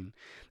 Martine.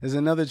 There's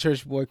another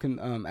Church Boy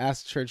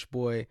Ask Church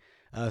Boy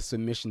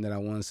submission that I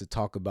want us to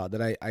talk about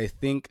that I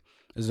think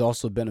is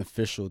also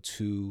beneficial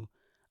to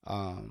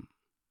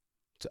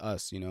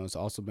us. It's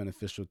also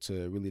beneficial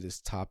to really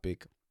this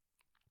topic.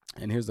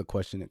 And here's the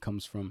question. It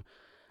comes from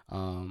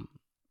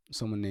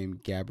someone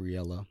named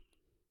Gabriella,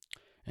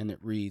 and it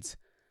reads,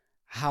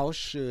 "How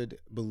should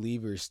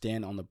believers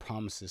stand on the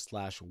promises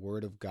 /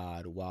 word of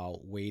God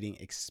while waiting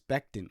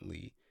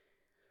expectantly,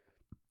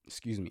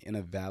 in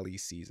a valley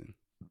season?"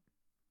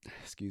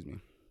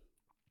 I'm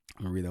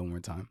gonna read that one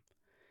more time.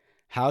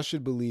 How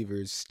should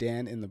believers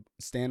stand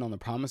on the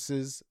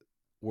promises,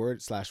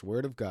 word /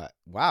 word of God?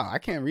 Wow, I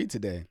can't read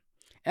today,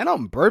 and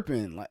I'm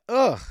burping like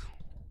ugh.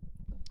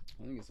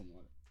 Let me get some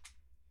water.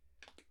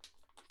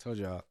 Told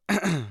y'all,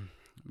 I'm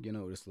getting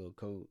over this little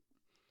cold.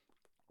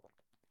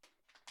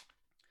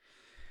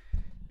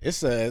 It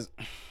says,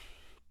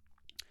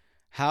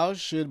 how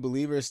should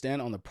believers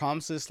stand on the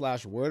promises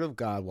 / word of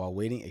God while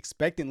waiting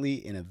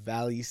expectantly in a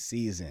valley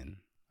season?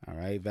 All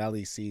right,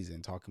 valley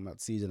season, talking about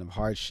season of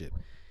hardship.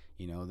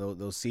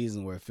 Those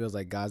seasons where it feels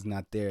like God's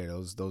not there.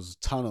 Those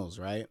tunnels,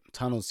 right?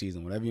 Tunnel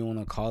season, whatever you want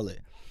to call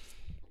it.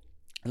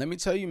 Let me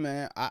tell you,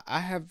 man,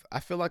 I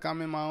feel like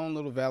I'm in my own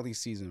little valley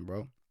season,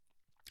 bro.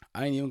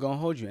 I ain't even gonna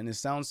hold you. And it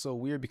sounds so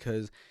weird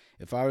because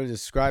if I were to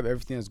describe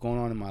everything that's going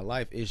on in my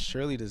life, it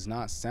surely does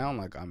not sound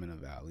like I'm in a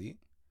valley.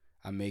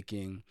 I'm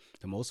making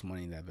the most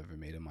money that I've ever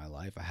made in my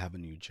life. I have a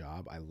new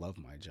job. I love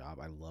my job.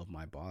 I love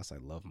my boss. I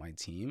love my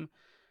team.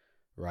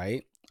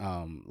 Right.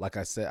 Like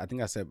I said, I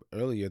think I said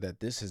earlier that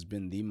this has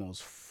been the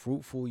most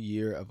fruitful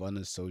year of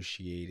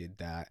unassociated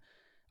that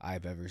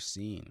I've ever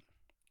seen.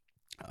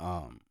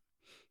 Um,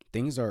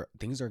 things are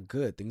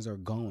good. Things are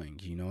going.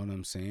 You know what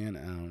I'm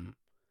saying?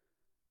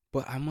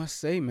 But I must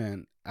say,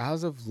 man,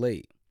 as of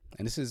late,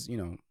 and this is,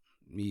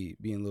 me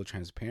being a little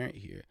transparent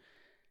here,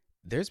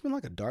 there's been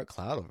like a dark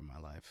cloud over my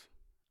life.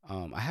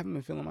 I haven't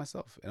been feeling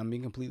myself, and I'm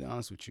being completely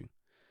honest with you.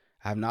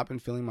 I have not been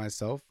feeling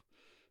myself.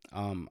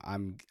 I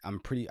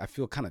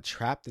feel kind of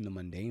trapped in the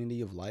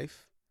mundanity of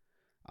life.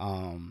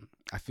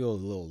 I feel a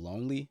little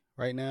lonely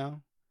right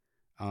now.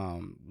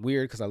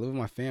 Weird because I live with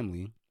my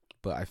family,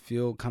 but I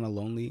feel kind of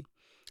lonely.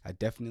 I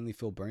definitely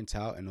feel burnt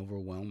out and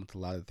overwhelmed with a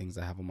lot of things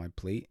I have on my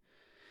plate.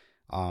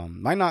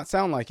 Might not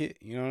sound like it,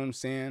 you know what I'm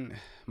saying?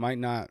 Might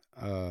not,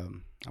 I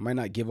might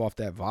not give off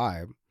that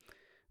vibe,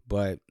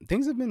 but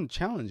things have been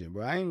challenging,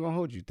 bro. I ain't gonna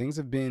hold you. Things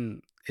have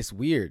been, it's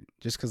weird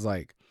just because,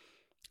 like,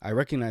 I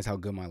recognize how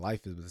good my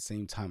life is, but at the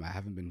same time, I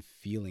haven't been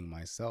feeling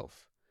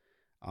myself.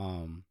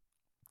 Um,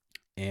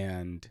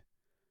 and,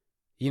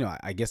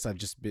 I guess I've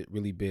just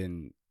really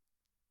been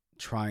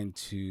trying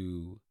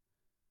to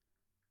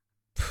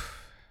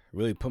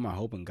really put my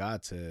hope in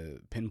God to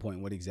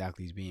pinpoint what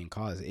exactly is being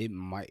caused. It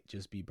might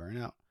just be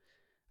burnout.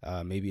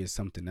 Maybe it's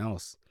something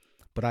else.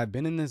 But I've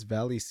been in this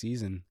valley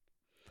season,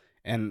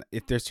 and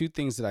if there's two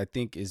things that I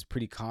think is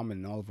pretty common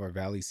in all of our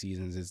valley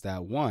seasons, is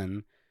that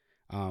one,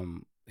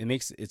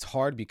 it's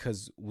hard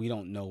because we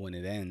don't know when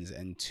it ends,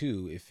 and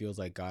two, it feels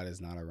like God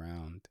is not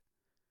around.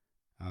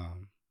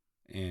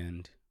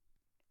 And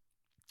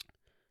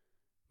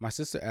my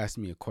sister asked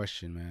me a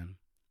question, man,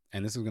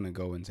 and this is gonna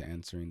go into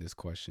answering this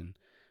question.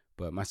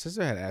 But my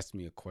sister had asked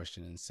me a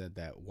question and said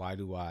that why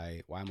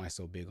am I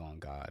so big on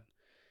God?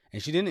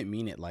 And she didn't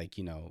mean it like,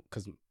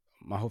 because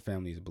my whole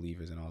family is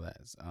believers and all that.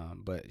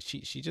 But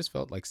she just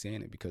felt like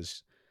saying it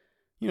because,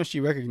 she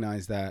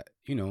recognized that,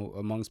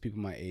 amongst people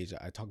my age,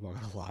 I talk about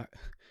it a lot.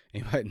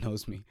 Anybody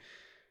knows me.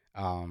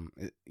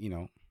 You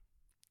know,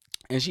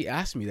 and she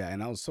asked me that,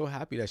 and I was so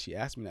happy that she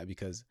asked me that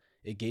because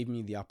it gave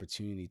me the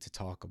opportunity to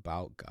talk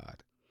about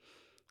God.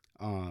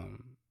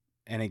 Um,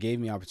 and it gave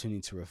me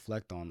opportunity to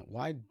reflect on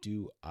why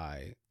do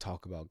I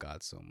talk about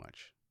God so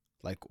much?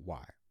 Like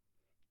why?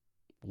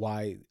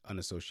 Why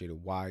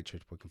unassociated? Why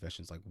Church Boy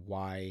Confessions? Like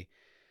why?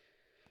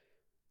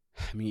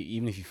 I mean,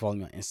 even if you follow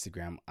me on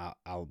Instagram,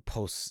 I'll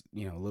post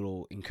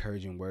little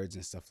encouraging words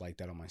and stuff like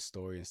that on my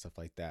story and stuff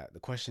like that. The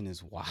question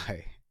is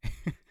why.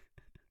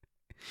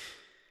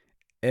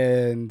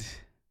 And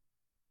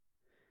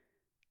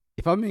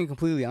if I'm being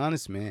completely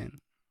honest,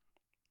 man,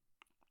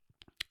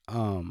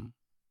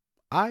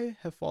 I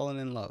have fallen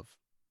in love,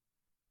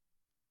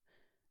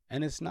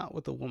 and it's not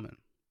with a woman.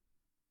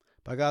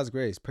 By God's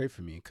grace, pray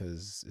for me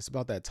because it's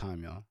about that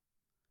time, y'all.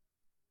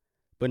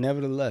 But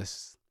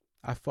nevertheless,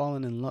 I've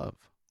fallen in love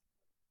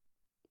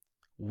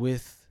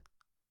with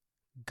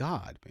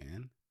God,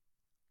 man.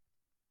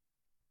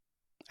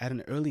 At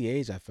an early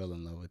age, I fell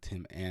in love with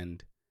him.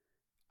 And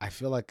I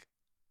feel like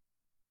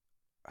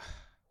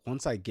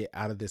once I get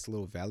out of this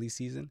little valley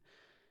season,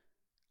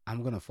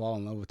 I'm going to fall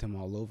in love with him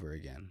all over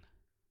again.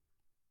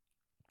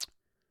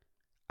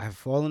 I've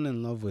fallen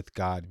in love with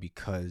God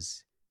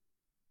because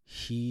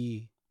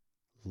he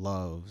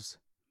loves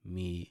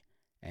me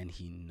and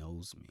he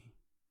knows me.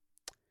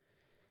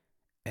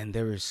 And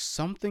there is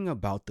something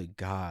about the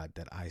God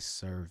that I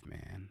serve,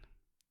 man.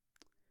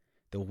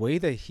 The way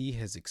that he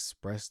has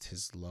expressed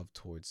his love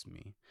towards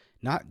me,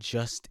 not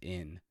just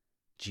in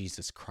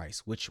Jesus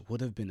Christ, which would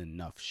have been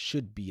enough,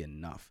 should be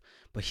enough,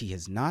 but he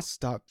has not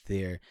stopped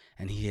there,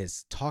 and he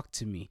has talked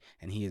to me,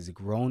 and he has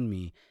grown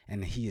me,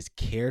 and he has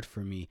cared for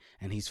me,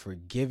 and he's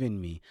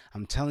forgiven me.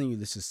 I'm telling you,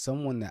 this is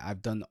someone that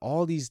I've done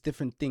all these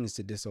different things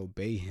to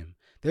disobey him.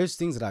 There's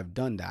things that I've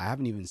done that I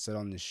haven't even said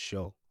on this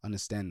show.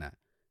 Understand that.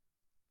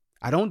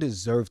 I don't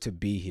deserve to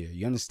be here.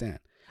 You understand?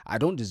 I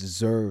don't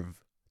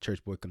deserve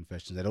Church Boy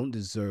Confessions. I don't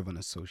deserve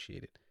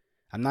Unassociated.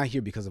 I'm not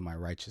here because of my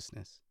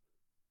righteousness.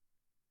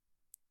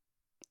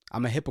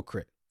 I'm a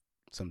hypocrite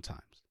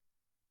sometimes.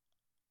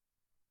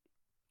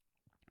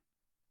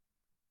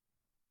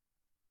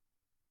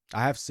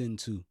 I have sinned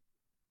too.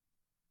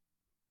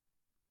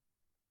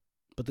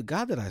 But the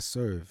God that I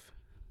serve,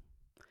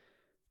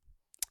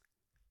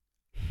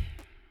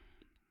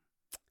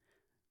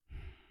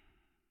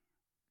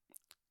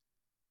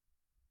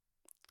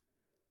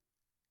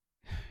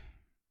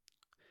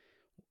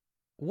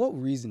 what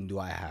reason do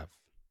I have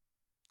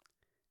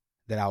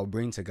that I will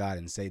bring to God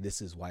and say,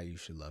 this is why you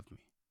should love me?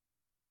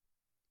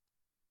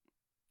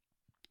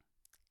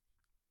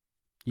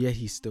 Yet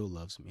he still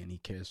loves me and he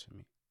cares for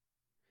me.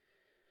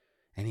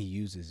 And he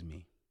uses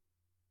me.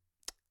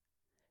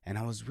 And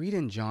I was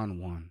reading John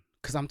 1.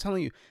 Because I'm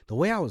telling you, the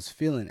way I was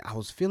feeling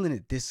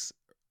it this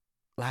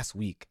last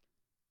week,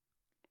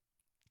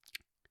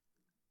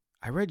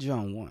 I read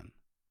John 1.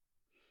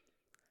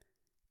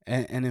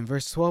 And in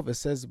verse 12, it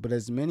says, "But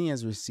as many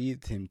as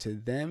received him, to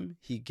them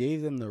he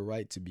gave them the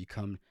right to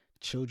become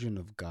children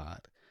of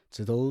God,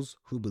 to those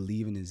who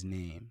believe in his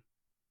name,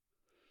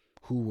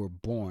 who were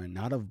born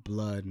not of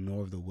blood,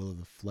 nor of the will of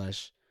the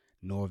flesh,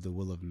 nor of the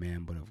will of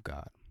man, but of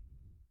God."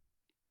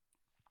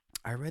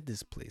 I read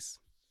this place.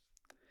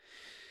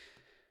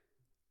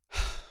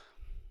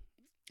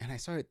 And I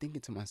started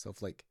thinking to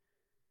myself, like,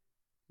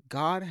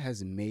 God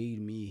has made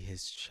me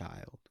his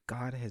child.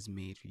 God has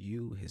made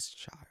you his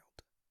child.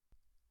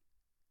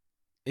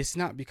 It's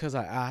not because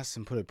I asked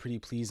and put a pretty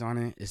please on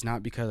it. It's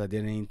not because I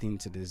did anything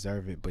to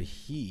deserve it. But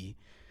he,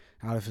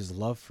 out of his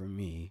love for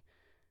me,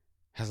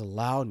 has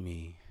allowed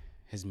me,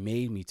 has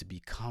made me to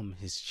become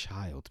his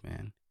child,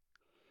 man.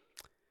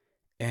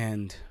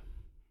 And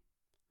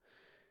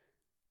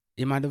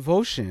in my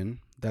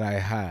devotion that I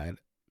had,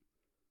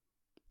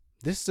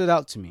 this stood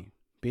out to me,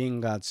 being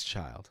God's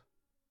child.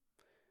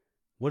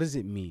 What does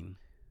it mean?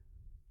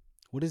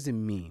 What does it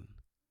mean?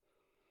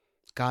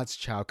 God's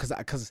child.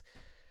 Because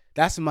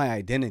that's my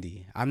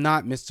identity. I'm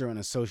not Mr.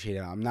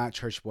 Unassociated. I'm not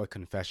Church Boy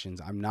Confessions.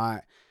 I'm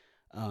not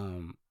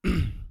I'm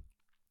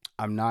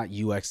not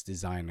UX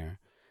designer.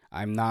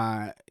 I'm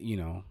not,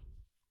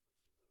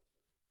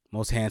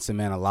 most handsome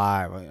man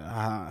alive.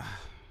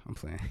 I'm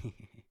playing.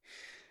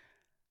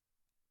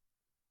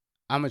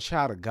 I'm a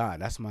child of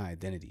God. That's my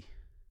identity.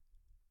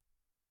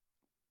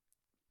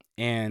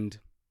 And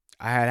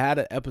I had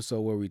an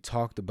episode where we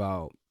talked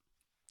about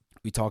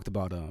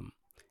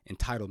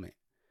entitlement,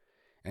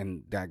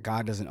 and that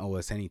God doesn't owe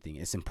us anything.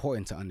 It's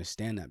important to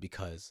understand that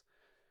because,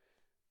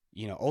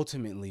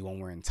 ultimately when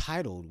we're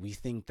entitled, we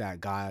think that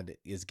God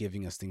is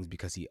giving us things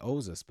because he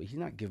owes us, but he's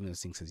not giving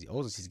us things because he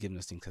owes us. He's giving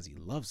us things because he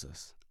loves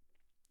us.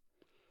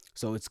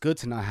 So it's good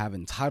to not have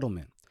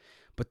entitlement.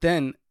 But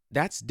then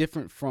that's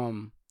different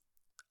from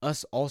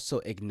us also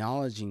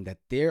acknowledging that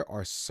there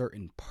are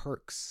certain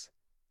perks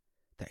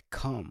that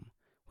come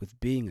with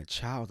being a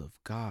child of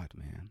God,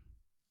 man.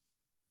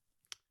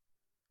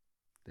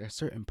 There are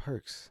certain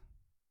perks.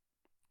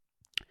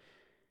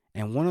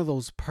 And one of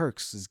those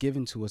perks is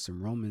given to us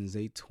in Romans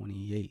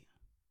 8:28.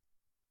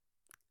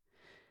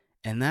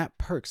 And that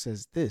perk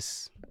says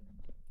this.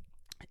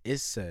 It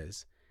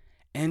says,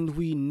 "And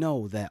we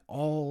know that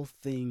all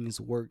things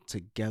work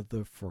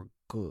together for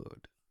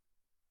good."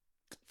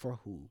 For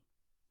who?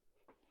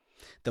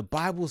 The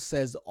Bible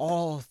says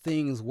all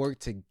things work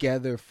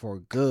together for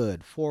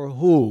good. For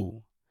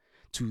who?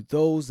 To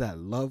those that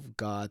love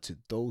God, to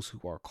those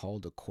who are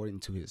called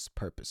according to his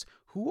purpose.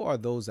 Who are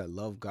those that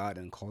love God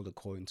and called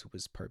according to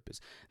his purpose?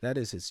 That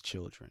is his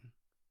children.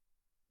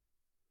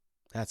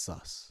 That's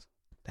us.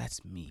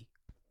 That's me.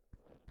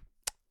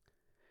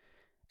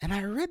 And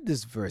I read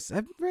this verse.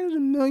 I've read it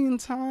 1,000,000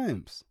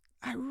 times.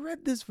 I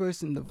read this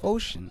verse in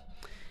devotion.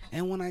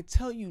 And when I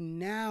tell you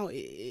now,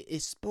 it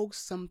spoke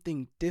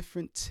something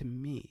different to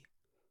me.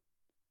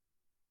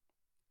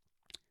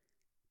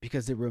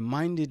 Because it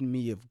reminded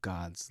me of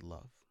God's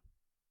love.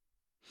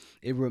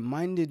 It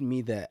reminded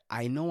me that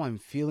I know I'm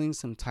feeling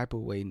some type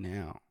of way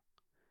now,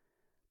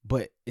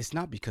 but it's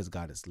not because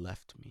God has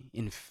left me.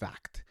 In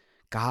fact,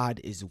 God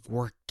is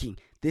working.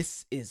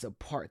 This is a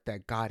part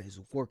that God is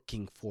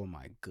working for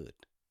my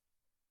good.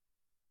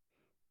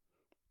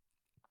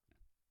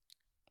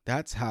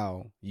 That's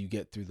how you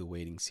get through the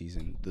waiting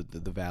season,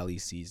 the valley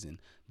season,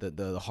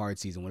 the hard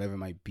season, whatever it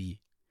might be.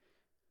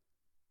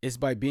 It's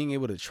by being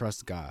able to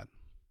trust God.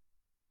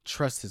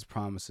 Trust his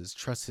promises,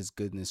 trust his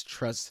goodness,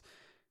 trust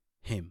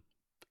him.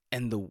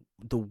 And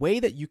the way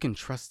that you can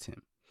trust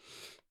him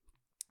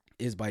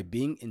is by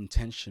being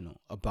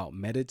intentional about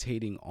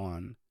meditating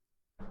on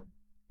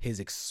his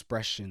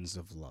expressions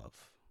of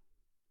love.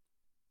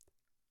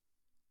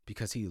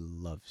 Because he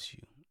loves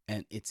you.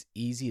 And it's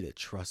easy to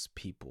trust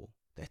people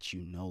that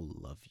you know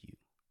love you.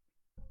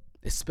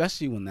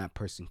 Especially when that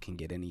person can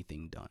get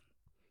anything done.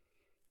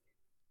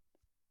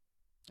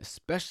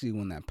 Especially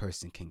when that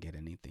person can get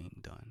anything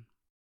done.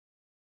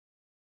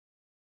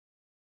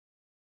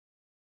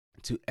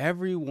 To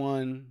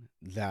everyone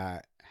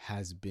that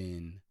has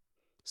been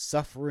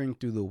suffering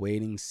through the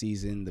waiting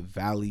season, the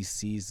valley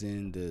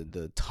season,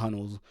 the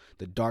tunnels,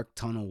 the dark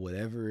tunnel,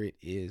 whatever it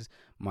is,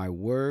 my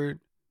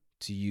word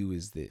to you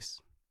is this.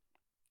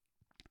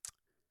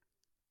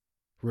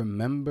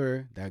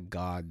 Remember that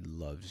God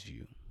loves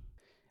you.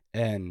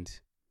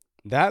 And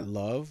that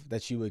love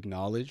that you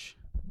acknowledge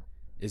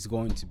is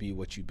going to be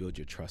what you build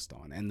your trust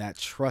on. And that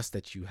trust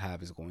that you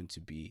have is going to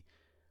be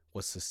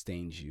what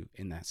sustains you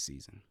in that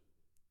season.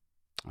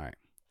 All right.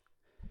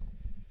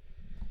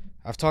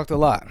 I've talked a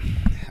lot.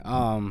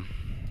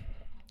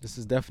 This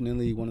is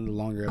definitely one of the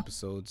longer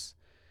episodes,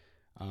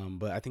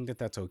 but I think that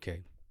that's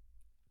okay.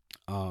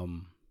 We're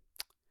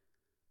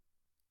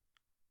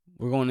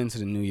going into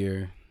the new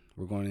year.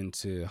 We're going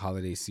into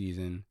holiday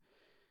season.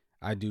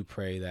 I do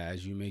pray that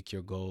as you make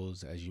your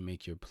goals, as you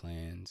make your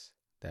plans,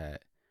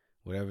 that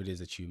Whatever it is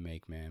that you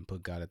make, man,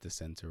 put God at the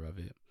center of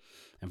it.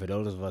 And for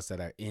those of us that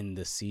are in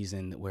the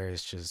season where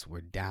it's just,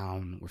 we're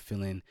down, we're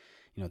feeling,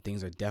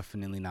 things are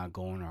definitely not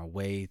going our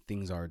way,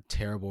 things are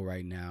terrible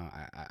right now,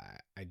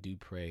 I do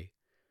pray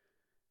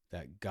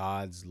that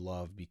God's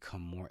love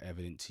become more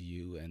evident to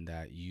you, and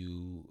that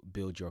you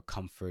build your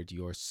comfort,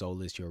 your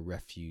solace, your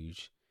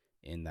refuge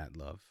in that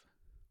love.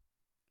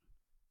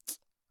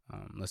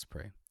 Let's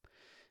pray.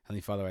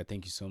 Heavenly Father, I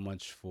thank you so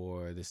much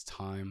for this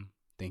time.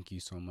 Thank you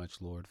so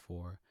much, Lord,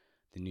 for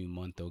the new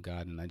month, oh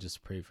God. And I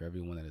just pray for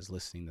everyone that is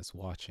listening, that's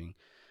watching,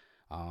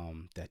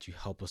 that you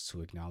help us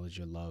to acknowledge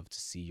your love, to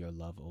see your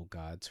love, oh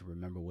God, to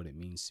remember what it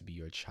means to be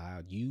your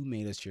child. You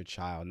made us your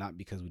child, not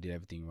because we did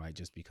everything right,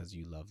 just because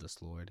you loved us,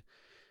 Lord.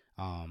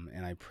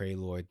 And I pray,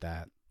 Lord,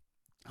 that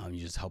you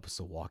just help us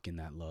to walk in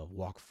that love,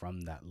 walk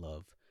from that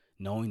love,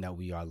 knowing that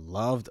we are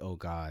loved, oh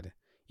God,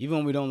 even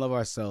when we don't love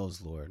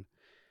ourselves, Lord.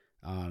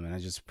 And I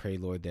just pray,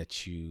 Lord,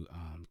 that you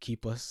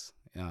keep us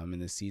in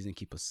this season,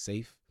 keep us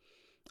safe.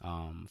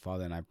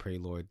 Father, and I pray,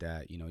 Lord,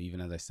 that,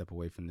 even as I step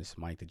away from this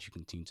mic, that you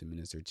continue to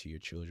minister to your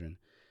children,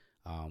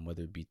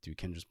 whether it be through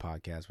Kendra's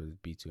podcast, whether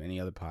it be to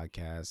any other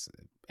podcast,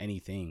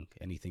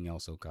 anything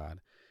else, oh God,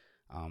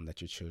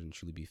 that your children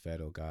truly be fed,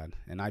 oh God,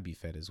 and I be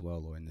fed as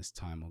well, Lord, in this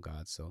time, oh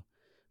God. So,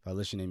 Father,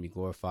 let your name be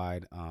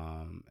glorified.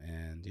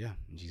 And yeah,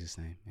 in Jesus'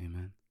 name,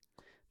 amen.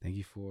 Thank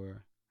you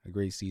for a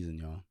great season,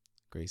 y'all.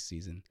 Great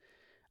season.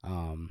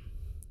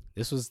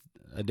 This was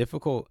a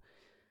difficult,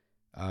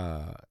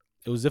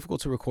 it was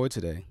difficult to record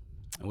today.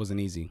 It wasn't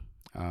easy.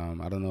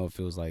 I don't know if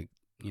it was like,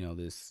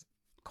 this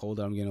cold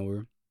that I'm getting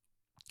over,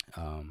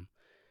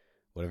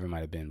 whatever it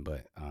might have been,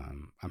 but,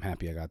 I'm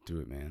happy I got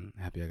through it, man.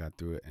 Happy I got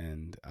through it.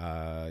 And,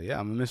 yeah,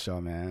 I'm gonna miss y'all,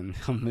 man.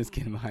 I'm gonna miss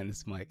getting behind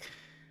this mic,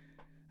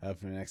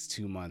 for the next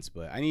 2 months,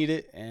 but I need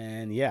it.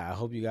 And yeah, I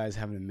hope you guys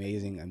have an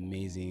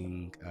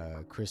amazing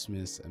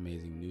Christmas,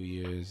 amazing New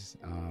Year's,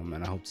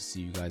 and I hope to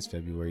see you guys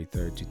February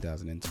 3rd,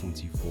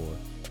 2024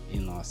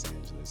 in Los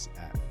Angeles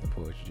at the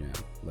Poetry Jam.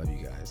 Love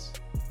you guys.